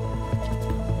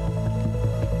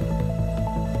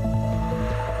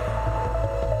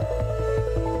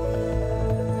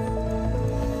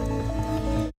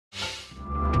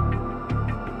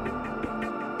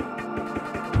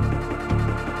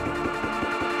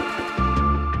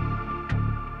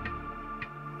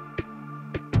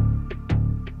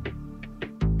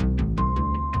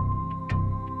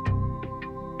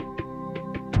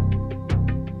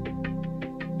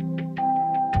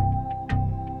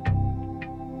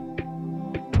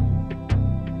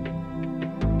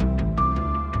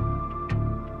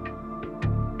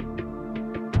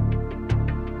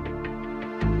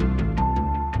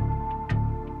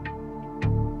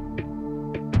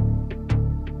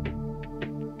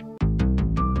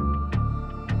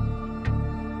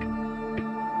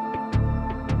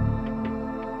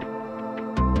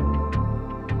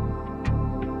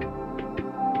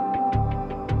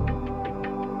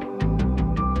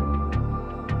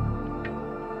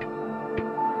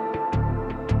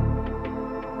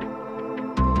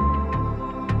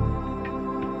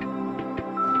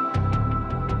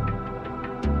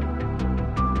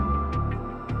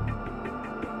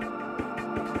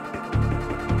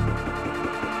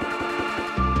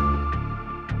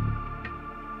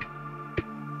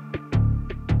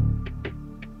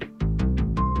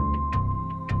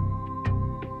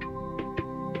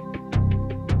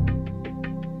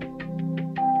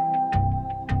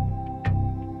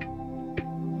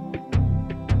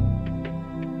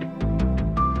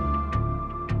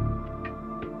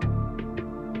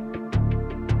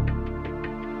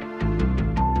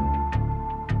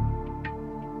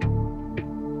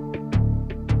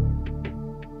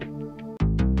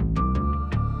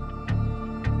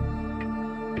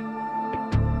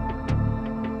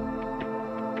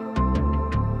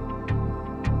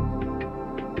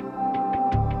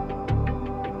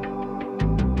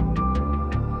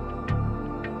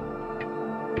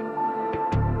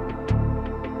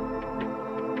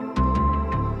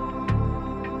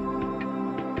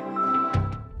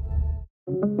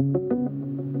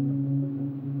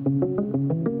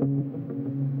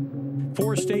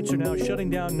 Four states are now shutting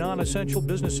down non-essential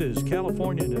businesses: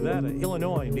 California, Nevada,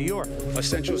 Illinois, New York.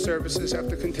 Essential services have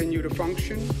to continue to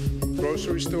function.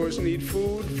 Grocery stores need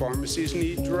food. Pharmacies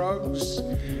need drugs.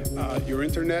 Your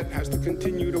internet has to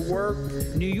continue to work.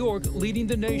 New York leading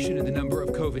the nation in the number of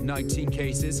COVID-19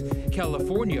 cases.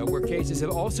 California, where cases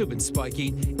have also been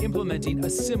spiking, implementing a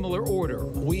similar order.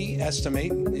 We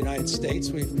estimate in the United States,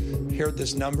 we've heard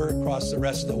this number across the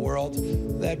rest of the world,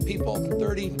 that people,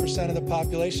 30% of the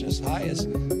population, as high as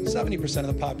 70% of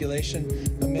the population,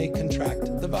 may contract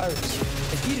the virus.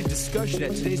 A heated discussion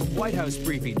at today's White House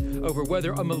briefing over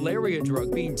whether a malaria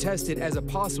drug being tested as a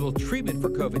possible treatment for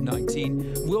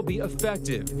COVID-19 will be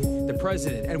effective. The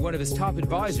president and one of his top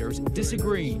advisors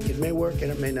disagree. It may work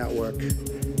and it may not work.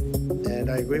 And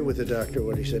I agree with the doctor,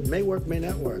 what he said. May work, may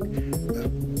not work.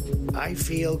 I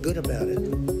feel good about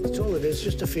it. That's all it is,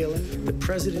 just a feeling. The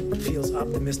president feels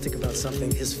optimistic about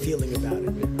something, his feeling about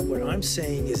it. What I'm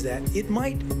saying is that it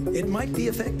might be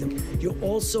effective. You're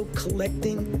also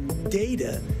collecting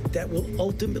data that will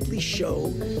ultimately show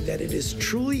that it is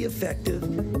truly effective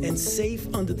and safe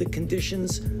under the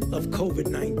conditions of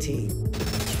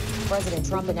COVID-19. President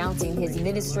Trump announcing his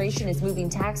administration is moving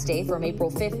tax day from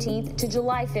April 15th to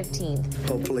July 15th.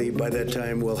 Hopefully by that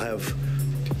time we'll have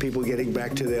people getting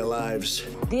back to their lives.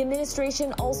 The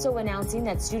administration also announcing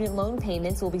that student loan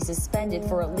payments will be suspended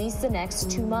for at least the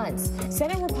next 2 months.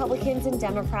 Senate Republicans and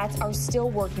Democrats are still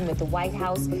working with the White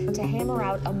House to hammer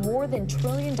out a more than $1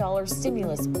 trillion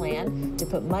stimulus plan to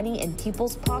put money in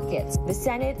people's pockets. The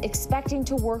Senate expecting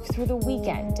to work through the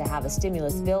weekend to have a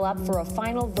stimulus bill up for a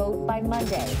final vote by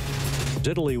Monday.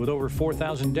 Italy, with over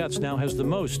 4,000 deaths, now has the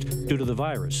most due to the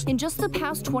virus. In just the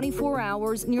past 24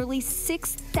 hours, nearly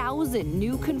 6,000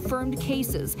 new confirmed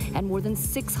cases and more than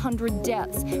 600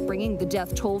 deaths, bringing the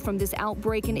death toll from this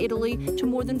outbreak in Italy to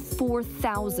more than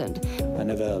 4,000. I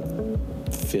never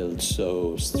felt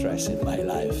so stressed in my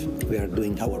life. We are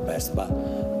doing our best, but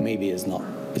maybe it's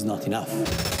not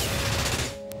enough.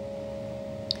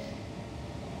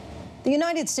 The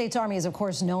United States Army is, of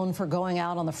course, known for going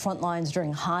out on the front lines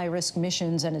during high-risk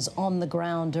missions and is on the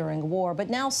ground during war. But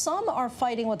now some are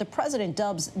fighting what the president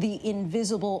dubs the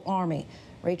invisible army.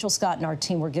 Rachel Scott and our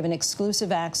team were given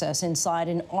exclusive access inside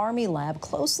an Army lab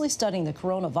closely studying the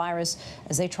coronavirus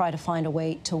as they try to find a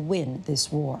way to win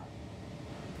this war.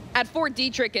 At Fort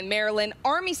Detrick in Maryland,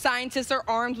 Army scientists are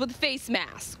armed with face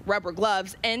masks, rubber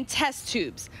gloves, and test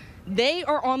tubes. They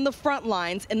are on the front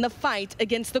lines in the fight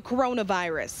against the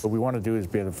coronavirus. What we want to do is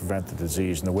be able to prevent the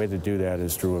disease, and the way to do that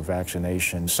is through a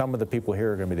vaccination. Some of the people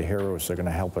here are going to be the heroes. They're going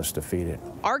to help us defeat it.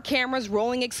 Our cameras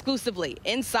rolling exclusively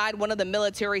inside one of the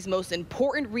military's most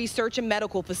important research and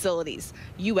medical facilities,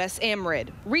 U.S. AMRID.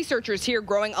 Researchers here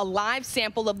growing a live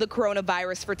sample of the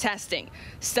coronavirus for testing,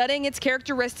 studying its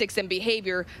characteristics and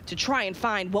behavior to try and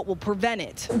find what will prevent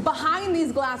it. Behind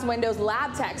these glass windows,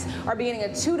 lab techs are beginning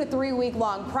a 2 to 3 week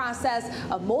long process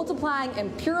of multiplying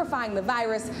and purifying the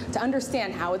virus to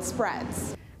understand how it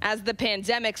spreads. As the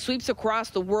pandemic sweeps across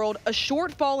the world, a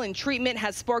shortfall in treatment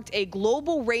has sparked a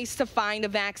global race to find a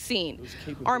vaccine.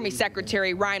 Army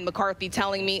Secretary Ryan McCarthy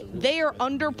telling me they are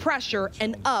under pressure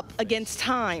and up against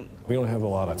time. We don't have a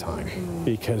lot of time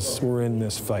because we're in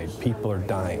this fight. People are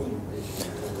dying.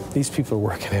 These people are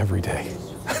working every day.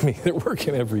 I mean, they're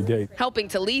working every day. Helping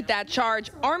to lead that charge,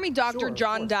 Army Dr.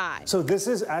 John Dye. So this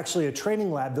is actually a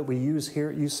training lab that we use here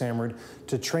at USAMRIID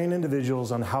to train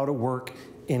individuals on how to work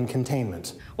in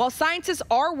containment. While scientists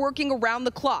are working around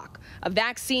the clock, a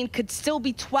vaccine could still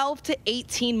be 12 to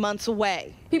 18 months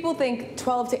away. People think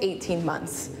 12 to 18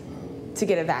 months to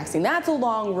get a vaccine. That's a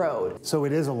long road. So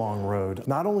it is a long road.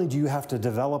 Not only do you have to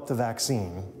develop the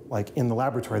vaccine, like in the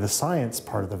laboratory, the science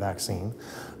part of the vaccine,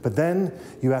 but then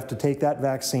you have to take that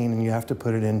vaccine and you have to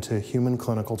put it into human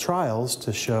clinical trials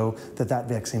to show that that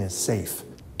vaccine is safe.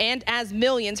 And as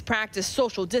millions practice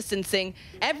social distancing,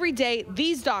 every day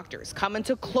these doctors come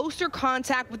into closer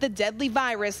contact with the deadly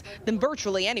virus than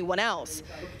virtually anyone else.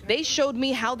 They showed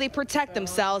me how they protect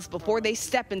themselves before they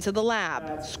step into the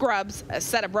lab. Scrubs, a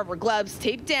set of rubber gloves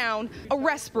taped down, a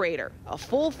respirator, a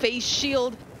full face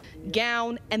shield,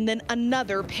 gown, and then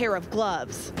another pair of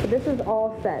gloves. This is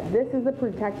all set. This is the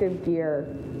protective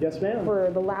gear. Yes, ma'am. For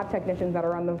the lab technicians that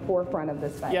are on the forefront of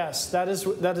this fight. Yes, that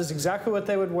is exactly what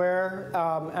they would wear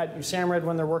at USAMRIID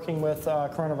when they're working with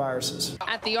coronaviruses.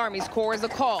 At the Army's core is a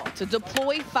call to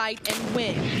deploy, fight, and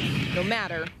win, no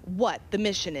matter what the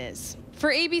mission is.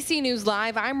 For ABC News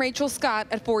Live, I'm Rachel Scott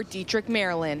at Fort Detrick,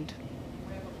 Maryland.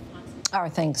 Our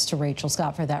thanks to Rachel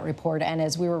Scott for that report. And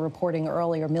as we were reporting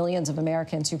earlier, millions of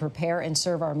Americans who prepare and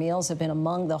serve our meals have been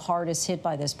among the hardest hit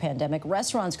by this pandemic.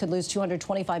 Restaurants could lose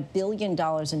 $225 billion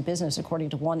in business, according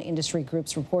to one industry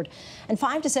group's report. And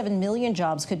 5 to 7 million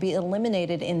jobs could be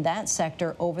eliminated in that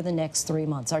sector over the next 3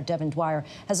 months. Our Devin Dwyer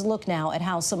has a look now at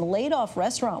how some laid-off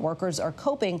restaurant workers are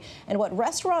coping and what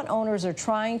restaurant owners are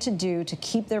trying to do to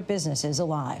keep their businesses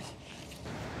alive.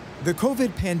 The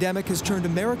COVID pandemic has turned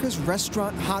America's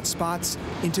restaurant hotspots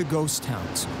into ghost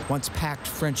towns. Once packed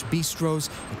French bistros,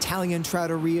 Italian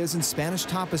trattorias, and Spanish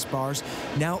tapas bars,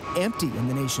 now empty in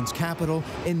the nation's capital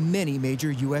and many major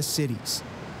U.S. cities.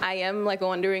 I am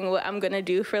wondering what I'm going to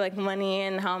do for money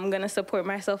and how I'm going to support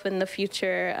myself in the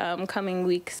future coming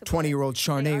weeks. 20-year-old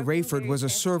Charnay Rayford was a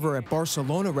server at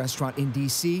Barcelona restaurant in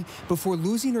D.C. before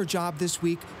losing her job this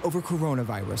week over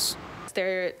coronavirus.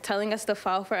 They're telling us to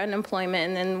file for unemployment,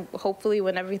 and then hopefully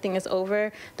when everything is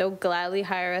over, they'll gladly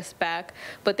hire us back.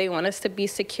 But they want us to be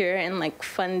secure in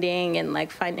funding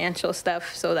and financial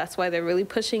stuff. So that's why they're really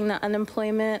pushing the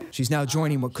unemployment. She's now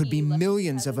joining what could be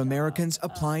millions of Americans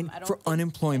applying for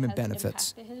unemployment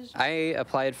benefits. I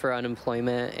applied for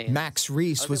unemployment. Max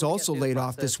Reese was also laid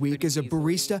off this week as a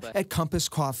barista at Compass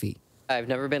Coffee. I've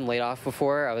never been laid off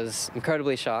before. I was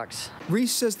incredibly shocked.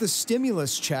 Reese says the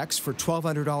stimulus checks for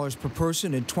 $1,200 per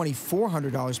person and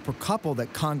 $2,400 per couple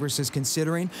that Congress is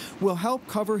considering will help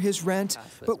cover his rent,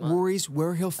 but worries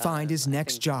where he'll find his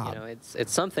next job. You know,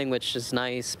 it's something which is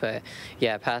nice, but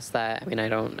yeah, past that, I mean, I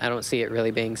don't see it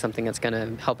really being something that's going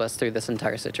to help us through this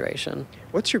entire situation.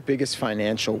 What's your biggest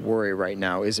financial worry right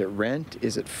now? Is it rent?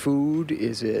 Is it food?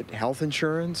 Is it health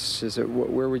insurance? Is it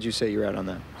where would you say you're at on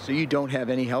that? So you don't have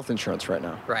any health insurance right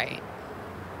now? Right.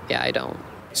 Yeah, I don't.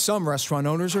 Some restaurant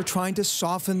owners are trying to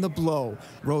soften the blow.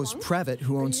 Rose Previtt,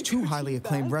 who owns 2 highly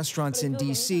acclaimed restaurants in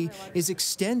D.C., is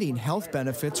extending health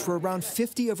benefits for around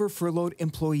 50 of her furloughed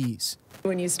employees.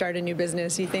 When you start a new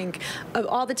business, you think of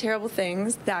all the terrible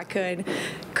things that could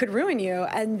ruin you,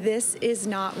 and this is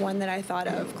not one that I thought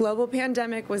of. Global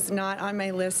pandemic was not on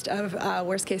my list of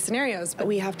worst case scenarios, but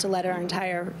we have to let our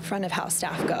entire front of house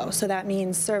staff go. So that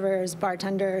means servers,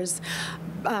 bartenders,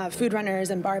 food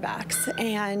runners, and bar backs,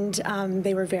 and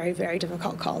they were very, very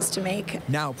difficult calls to make.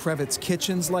 Now Previtt's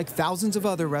kitchens, like thousands of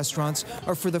other restaurants,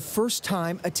 are for the first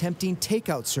time attempting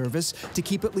takeout service to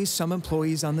keep at least some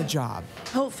employees on the job.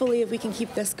 Hopefully, if we can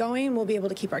keep this going, we'll be able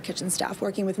to keep our kitchen staff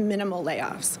working with minimal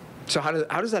layoffs. So how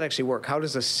does that actually work? How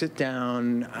does a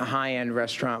sit-down, high-end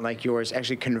restaurant like yours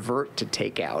actually convert to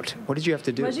takeout? What did you have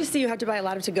to do? Well, as you see, you have to buy a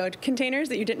lot of to-go containers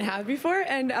that you didn't have before,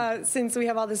 and since we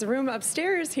have all this room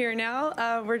upstairs here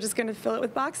now, we're just going to fill it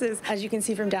with boxes. As you can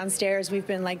see from downstairs, we've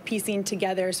been like piecing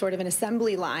together sort of an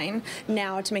assembly line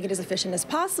now to make it as efficient as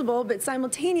possible, but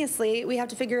simultaneously, we have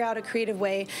to figure out a creative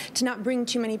way to not bring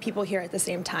too many people here at the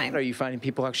same time. Are you finding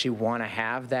people actually want to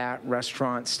have that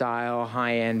restaurant-style,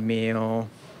 high-end meal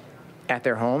at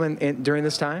their home and during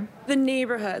this time? The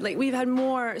neighborhood, like we've had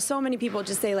so many people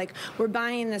just say like, we're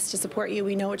buying this to support you.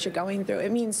 We know what you're going through.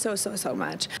 It means so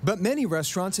much. But many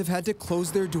restaurants have had to close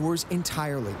their doors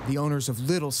entirely. The owners of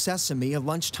Little Sesame, a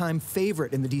lunchtime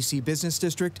favorite in the D.C. business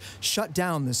district, shut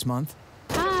down this month.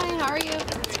 Hi, how are you?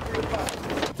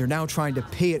 They're now trying to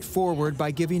pay it forward by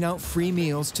giving out free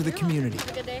meals to the community.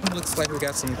 Looks like we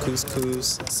got some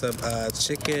couscous, some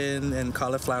chicken and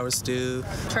cauliflower stew.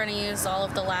 Trying to use all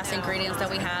of the last ingredients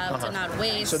that we have to not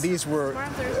waste. So these were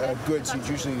goods you'd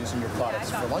usually use in your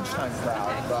products for lunchtime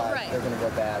crowd, but they're going to go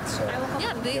bad. So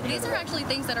yeah, these are actually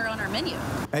things that are on our menu.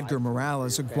 Edgar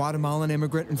Morales, a Guatemalan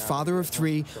immigrant and father of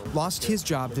 3, lost his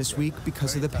job this week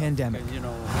because of the pandemic. You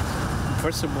know,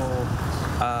 first of all,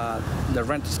 the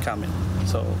rent is coming,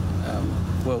 so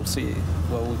we'll see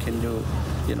what we can do,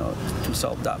 you know, to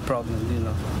solve that problem. You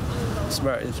know, it's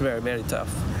very tough.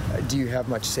 Do you have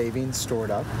much savings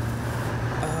stored up?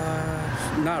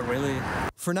 Not really.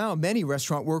 For now, many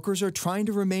restaurant workers are trying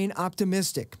to remain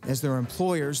optimistic as their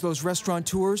employers, those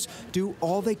restaurateurs, do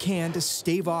all they can to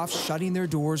stave off shutting their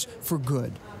doors for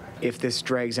good. If this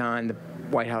drags on, the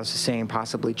White House is saying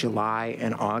possibly July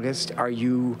and August.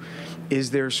 Is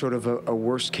there sort of a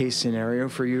worst case scenario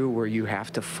for you where you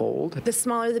have to fold? The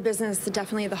smaller the business,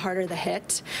 definitely the harder the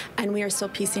hit. And we are still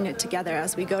piecing it together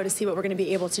as we go to see what we're going to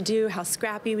be able to do, how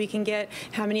scrappy we can get,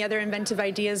 how many other inventive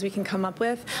ideas we can come up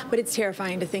with. But it's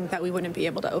terrifying to think that we wouldn't be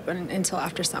able to open until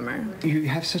after summer. You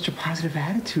have such a positive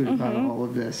attitude about all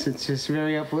of this. It's just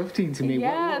very uplifting to me.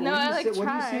 Yeah, what do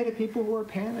you say to people who are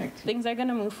panicked? Things are going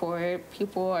to move forward.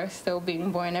 People are still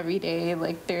being born every day.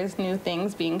 Like, there's new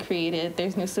things being created.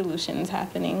 There's new solutions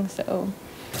happening, so.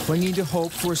 Clinging to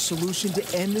hope for a solution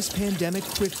to end this pandemic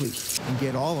quickly and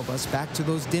get all of us back to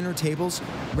those dinner tables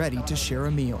ready to share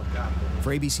a meal.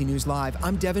 For ABC News Live,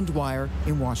 I'm Devin Dwyer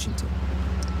in Washington.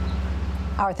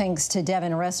 Our thanks to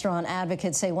Devin. Restaurant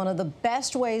advocates say one of the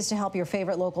best ways to help your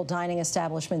favorite local dining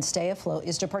establishment stay afloat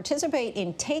is to participate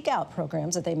in takeout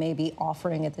programs that they may be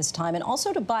offering at this time, and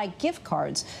also to buy gift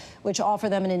cards, which offer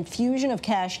them an infusion of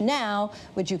cash now,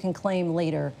 which you can claim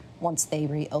later once they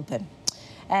reopen.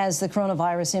 As the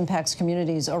coronavirus impacts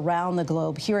communities around the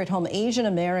globe, here at home, Asian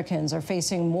Americans are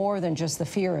facing more than just the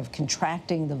fear of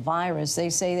contracting the virus. They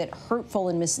say that hurtful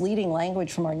and misleading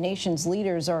language from our nation's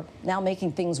leaders are now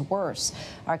making things worse.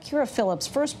 Our Kira Phillips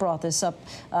first brought this up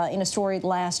in a story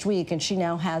last week, and she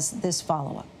now has this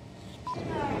follow-up.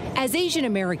 As Asian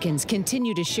Americans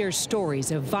continue to share stories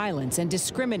of violence and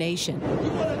discrimination,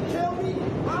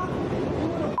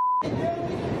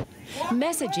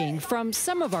 messaging from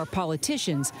some of our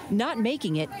politicians not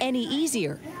making it any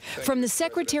easier. From the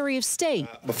Secretary of State.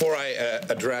 Before I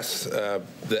address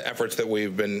the efforts that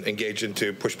we've been engaged in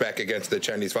to push back against the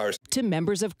Chinese virus. To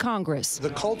members of Congress. The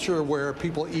culture where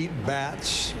people eat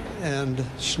bats and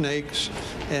snakes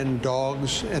and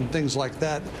dogs and things like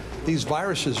that these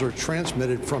viruses are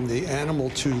transmitted from the animal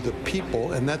to the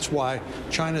people, and that's why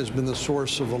China has been the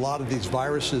source of a lot of these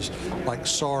viruses like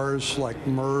SARS, like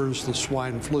MERS, the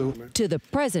swine flu. To the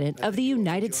President of the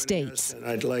United States.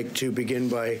 I'd like to begin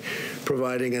by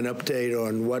providing an update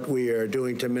on what we are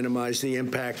doing to minimize the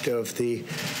impact of the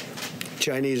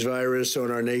Chinese virus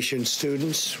on our nation's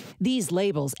students. These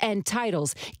labels and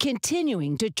titles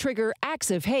continuing to trigger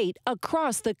acts of hate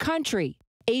across the country.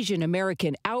 Asian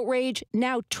American outrage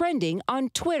now trending on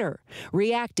Twitter,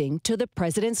 reacting to the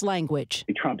president's language.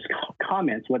 Trump's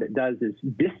comments, what it does is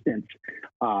distance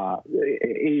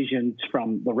Asians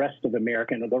from the rest of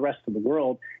America and the rest of the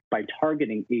world by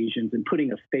targeting Asians and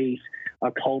putting a face,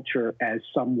 a culture as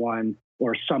someone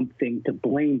or something to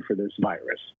blame for this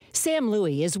virus. Sam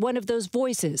Louie is one of those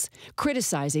voices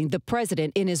criticizing the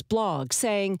president in his blog,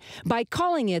 saying by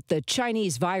calling it the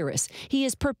Chinese virus, he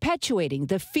is perpetuating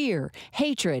the fear,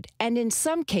 hatred, and in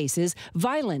some cases,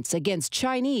 violence against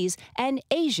Chinese and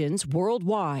Asians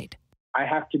worldwide. I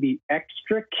have to be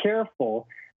extra careful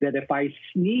that if I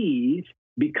sneeze,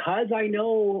 because I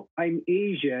know I'm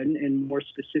Asian and more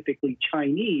specifically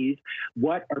Chinese,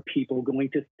 what are people going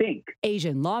to think?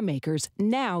 Asian lawmakers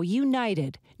now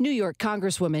united. New York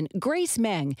Congresswoman Grace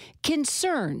Meng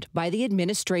concerned by the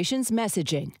administration's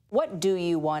messaging. What do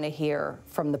you want to hear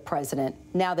from the president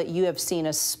now that you have seen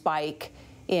a spike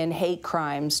in hate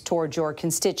crimes towards your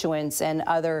constituents and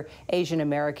other Asian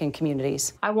American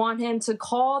communities? I want him to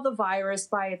call the virus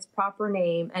by its proper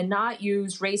name and not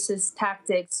use racist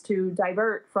tactics to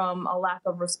divert from a lack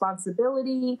of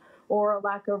responsibility or a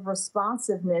lack of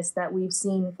responsiveness that we've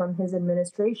seen from his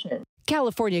administration.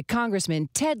 California Congressman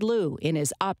Ted Lieu in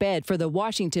his op-ed for the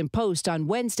Washington Post on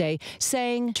Wednesday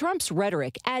saying Trump's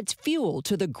rhetoric adds fuel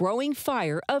to the growing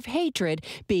fire of hatred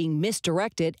being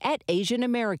misdirected at Asian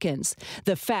Americans.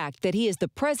 The fact that he is the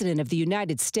president of the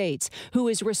United States who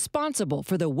is responsible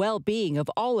for the well-being of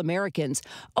all Americans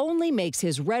only makes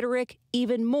his rhetoric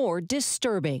even more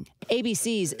disturbing.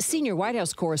 ABC's senior White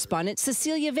House correspondent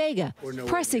Cecilia Vega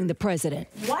pressing the president.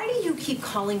 Why do you keep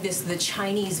calling this the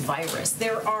Chinese virus?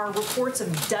 There are reports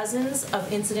of dozens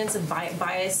of incidents of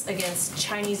bias against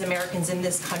Chinese Americans in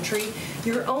this country.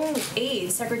 Your own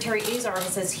aide, Secretary Azar,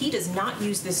 says he does not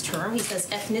use this term. He says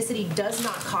ethnicity does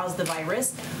not cause the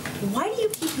virus. Why do you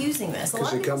keep using this? A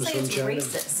lot of people say it's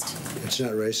racist. It's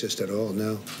not racist at all.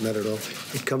 No, not at all.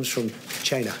 It comes from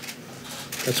China.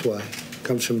 That's why. It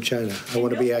comes from China. I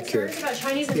want to be accurate. About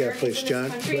Chinese Americans yeah, please, John.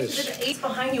 In this country? Please. The aide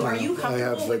behind you. Are you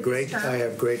comfortable with this term? I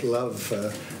have great love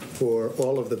for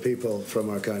all of the people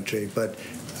from our country, but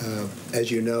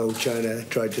as you know, China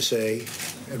tried to say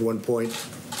at one point,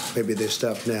 maybe they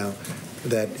stopped now,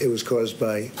 that it was caused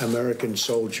by American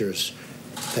soldiers.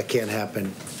 That can't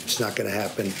happen. It's not going to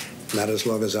happen. Not as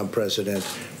long as I'm president.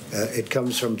 It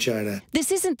comes from China.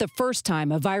 This isn't the first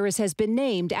time a virus has been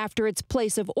named after its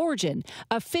place of origin,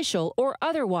 official or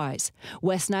otherwise.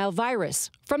 West Nile virus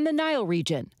from the Nile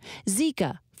region,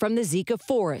 Zika from the Zika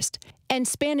forest, and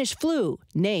Spanish flu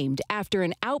named after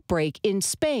an outbreak in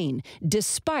Spain,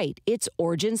 despite its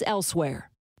origins elsewhere.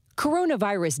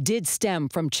 Coronavirus did stem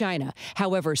from China.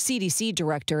 However, CDC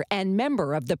director and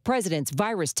member of the president's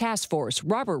virus task force,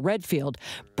 Robert Redfield,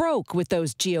 broke with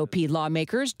those GOP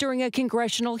lawmakers during a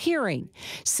congressional hearing,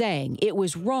 saying it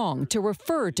was wrong to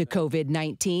refer to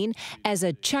COVID-19 as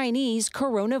a Chinese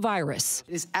coronavirus.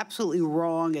 It is absolutely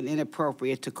wrong and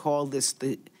inappropriate to call this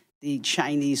the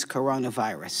Chinese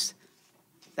coronavirus.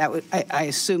 I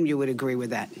assume you would agree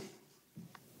with that.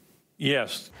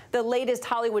 Yes. The latest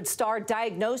Hollywood star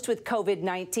diagnosed with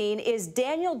COVID-19 is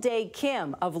Daniel Dae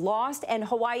Kim of Lost and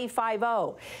Hawaii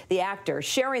Five-0. The actor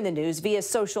sharing the news via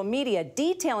social media,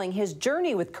 detailing his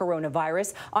journey with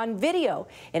coronavirus on video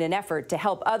in an effort to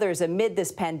help others amid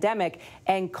this pandemic,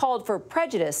 and called for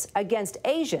prejudice against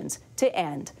Asians to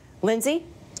end. Lindsay?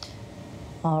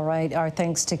 All right, our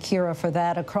thanks to Kira for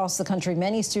that. Across the country,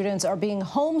 many students are being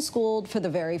homeschooled for the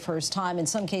very first time, in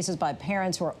some cases by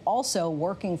parents who are also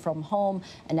working from home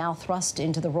and now thrust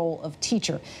into the role of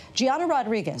teacher. Gianna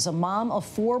Rodriguez, a mom of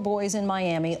 4 boys in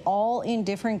Miami, all in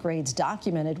different grades,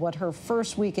 documented what her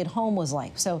first week at home was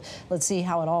like. So let's see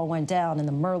how it all went down in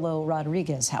the Merlo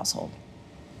Rodriguez household.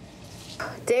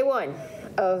 Day 1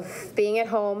 of being at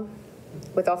home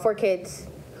with all 4 kids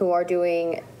who are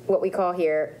doing what we call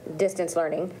here distance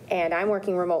learning, and I'm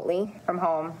working remotely from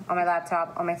home on my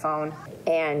laptop, on my phone,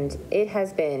 and it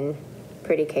has been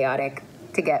pretty chaotic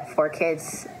to get 4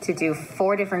 kids to do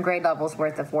 4 different grade levels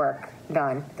worth of work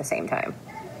done at the same time.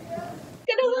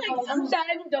 Day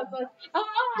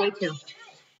 2,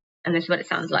 and this is what it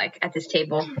sounds like at this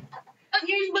table.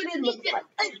 Here's what it looks like.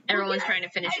 Everyone's trying to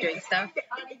finish doing stuff.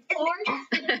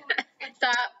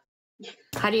 Stop.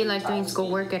 How do you like doing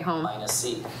schoolwork at home?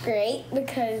 Great,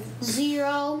 because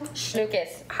 0.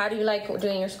 Lucas, how do you like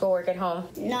doing your schoolwork at home?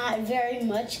 Not very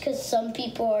much, because some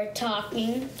people are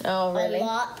talking a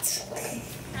lot.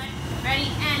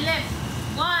 Ready, and lift.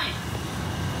 1,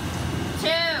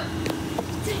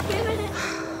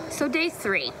 2. So day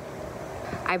 3.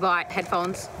 I bought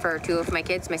headphones for 2 of my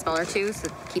kids, my smaller 2, to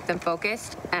keep them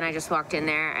focused. And I just walked in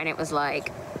there, and it was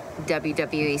like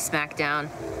WWE SmackDown.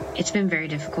 It's been very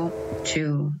difficult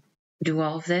to do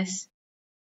all of this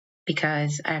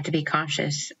because I have to be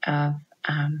conscious of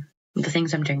the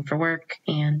things I'm doing for work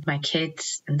and my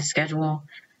kids and the schedule.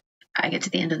 I get to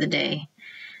the end of the day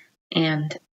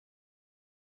and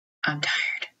I'm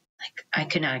tired. Like, I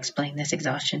could not explain this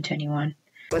exhaustion to anyone.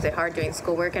 Was it hard doing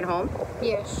schoolwork at home?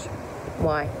 Yes.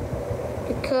 Why?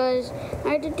 Because I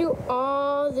had to do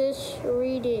all this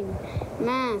reading,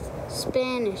 math,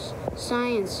 Spanish,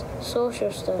 science,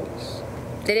 social studies.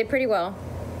 They did pretty well.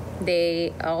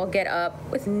 They all get up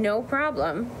with no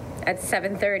problem at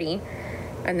 7:30,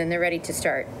 and then they're ready to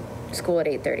start school at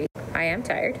 8:30. I am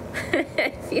tired,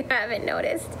 if you haven't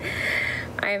noticed.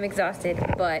 I am exhausted,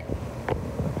 but,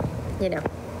 you know,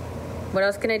 what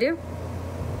else can I do?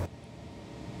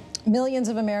 Millions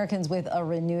of Americans with a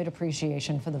renewed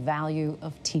appreciation for the value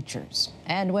of teachers.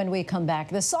 And when we come back,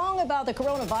 the song about the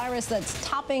coronavirus that's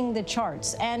topping the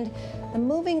charts and the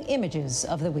moving images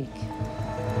of the week.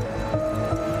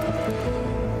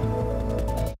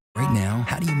 Right now,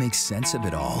 how do you make sense of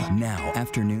it all? Now,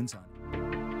 afternoons on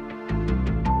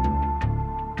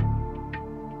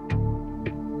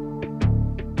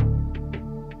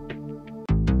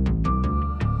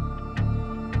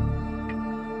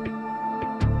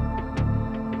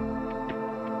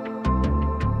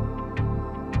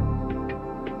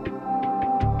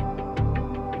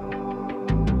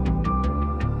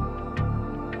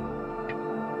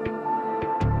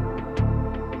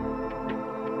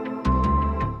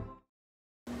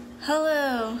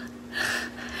Hello.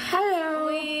 Hello.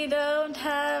 We don't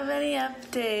have any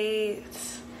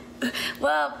updates.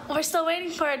 Well, we're still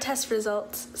waiting for our test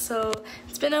results, so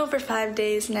it's been over 5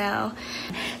 days now.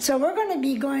 So we're going to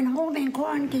be going home and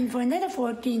quarantine for another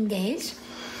 14 days,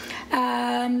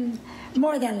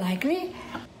 more than likely.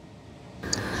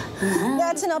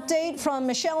 That's an update from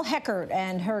Michelle Heckert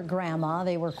and her grandma.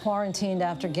 They were quarantined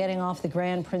after getting off the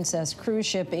Grand Princess cruise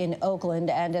ship in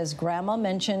Oakland. And as Grandma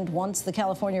mentioned, once the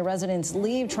California residents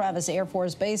leave Travis Air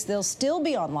Force Base, they'll still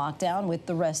be on lockdown with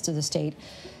the rest of the state.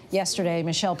 Yesterday,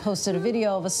 Michelle posted a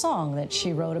video of a song that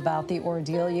she wrote about the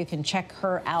ordeal. You can check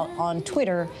her out on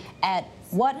Twitter at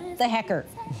 @WhatTheHeckert.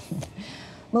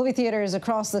 Movie theaters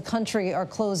across the country are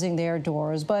closing their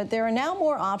doors, but there are now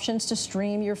more options to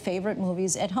stream your favorite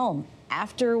movies at home,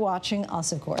 after watching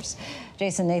us, of course.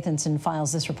 Jason Nathanson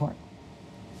files this report.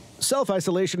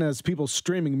 Self-isolation has people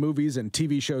streaming movies and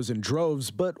TV shows in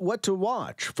droves, but what to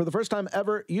watch? For the first time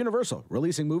ever, Universal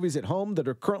releasing movies at home that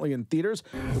are currently in theaters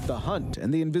with The Hunt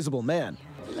and The Invisible Man.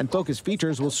 And Focus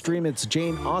Features will stream its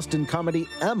Jane Austen comedy,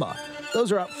 Emma.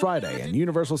 Those are out Friday, and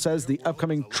Universal says the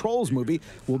upcoming Trolls movie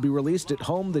will be released at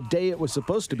home the day it was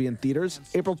supposed to be in theaters,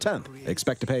 April 10th. They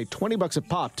expect to pay $20 a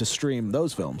pop to stream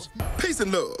those films. Peace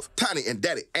and love, Tiny and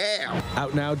Daddy Al.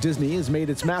 Out now, Disney has made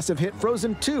its massive hit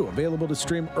Frozen 2 available to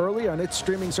stream early on its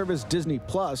streaming service Disney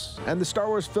Plus, and the Star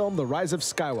Wars film The Rise of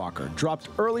Skywalker dropped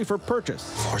early for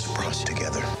purchase. Force brought us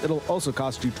together. It'll also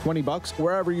cost you $20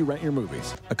 wherever you rent your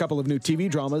movies. A couple of new TV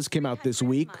dramas came out this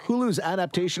week. Hulu's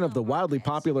adaptation of the wildly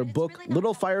popular book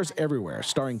Little Fires Everywhere,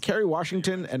 starring Kerry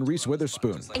Washington and Reese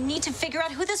Witherspoon. I need to figure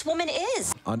out who this woman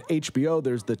is. On HBO,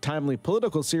 there's the timely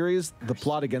political series The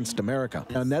Plot Against America.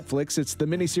 On Netflix, it's the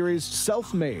miniseries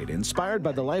Self-Made, inspired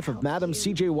by the life of Madam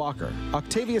C.J. Walker.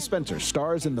 Octavia Spencer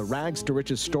stars in the rags to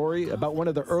riches story about one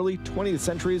of the early 20th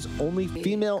century's only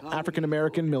female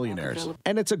African-American millionaires.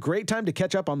 And it's a great time to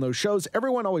catch up on those shows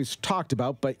everyone always talked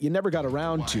about, but you never got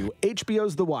around to.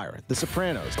 HBO's The Wire, The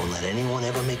Sopranos. Don't let anyone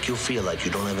ever make you feel like you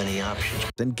don't have any options.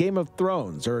 And Game of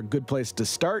Thrones are a good place to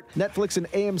start. Netflix and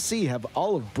AMC have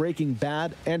all of Breaking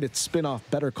Bad and its spin-off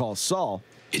Better Call Saul.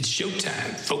 It's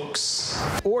showtime, folks.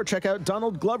 Or check out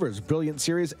Donald Glover's brilliant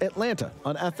series Atlanta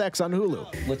on FX on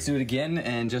Hulu. Let's do it again,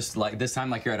 and just like this time,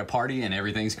 like you're at a party and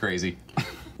everything's crazy.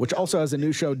 Which also has a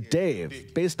new show,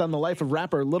 Dave, based on the life of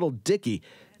rapper Lil Dicky.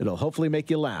 It'll hopefully make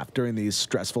you laugh during these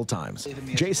stressful times.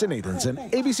 Jason Nathanson,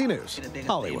 ABC News,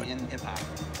 Hollywood.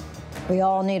 We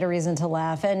all need a reason to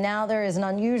laugh, and now there is an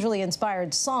unusually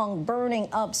inspired song burning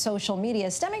up social media,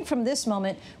 stemming from this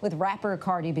moment with rapper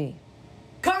Cardi B.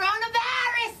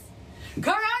 Coronavirus!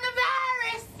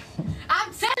 Coronavirus!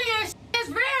 I'm telling you, shit is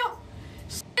real!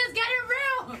 Shit is getting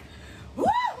real!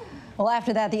 Woo! Well,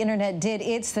 after that, the internet did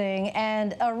its thing,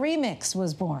 and a remix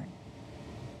was born.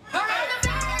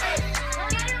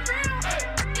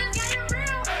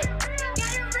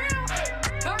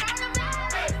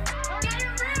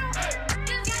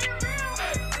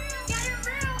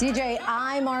 DJ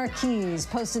iMarquise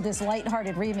posted this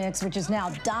lighthearted remix, which is now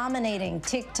dominating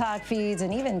TikTok feeds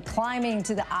and even climbing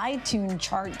to the iTunes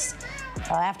charts.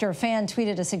 After a fan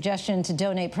tweeted a suggestion to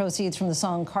donate proceeds from the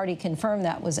song, Cardi confirmed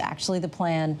that was actually the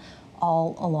plan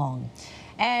all along.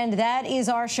 And that is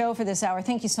our show for this hour.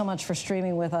 Thank you so much for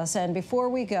streaming with us. And before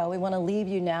we go, we want to leave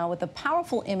you now with the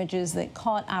powerful images that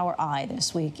caught our eye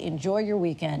this week. Enjoy your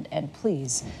weekend, and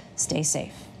please stay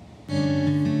safe.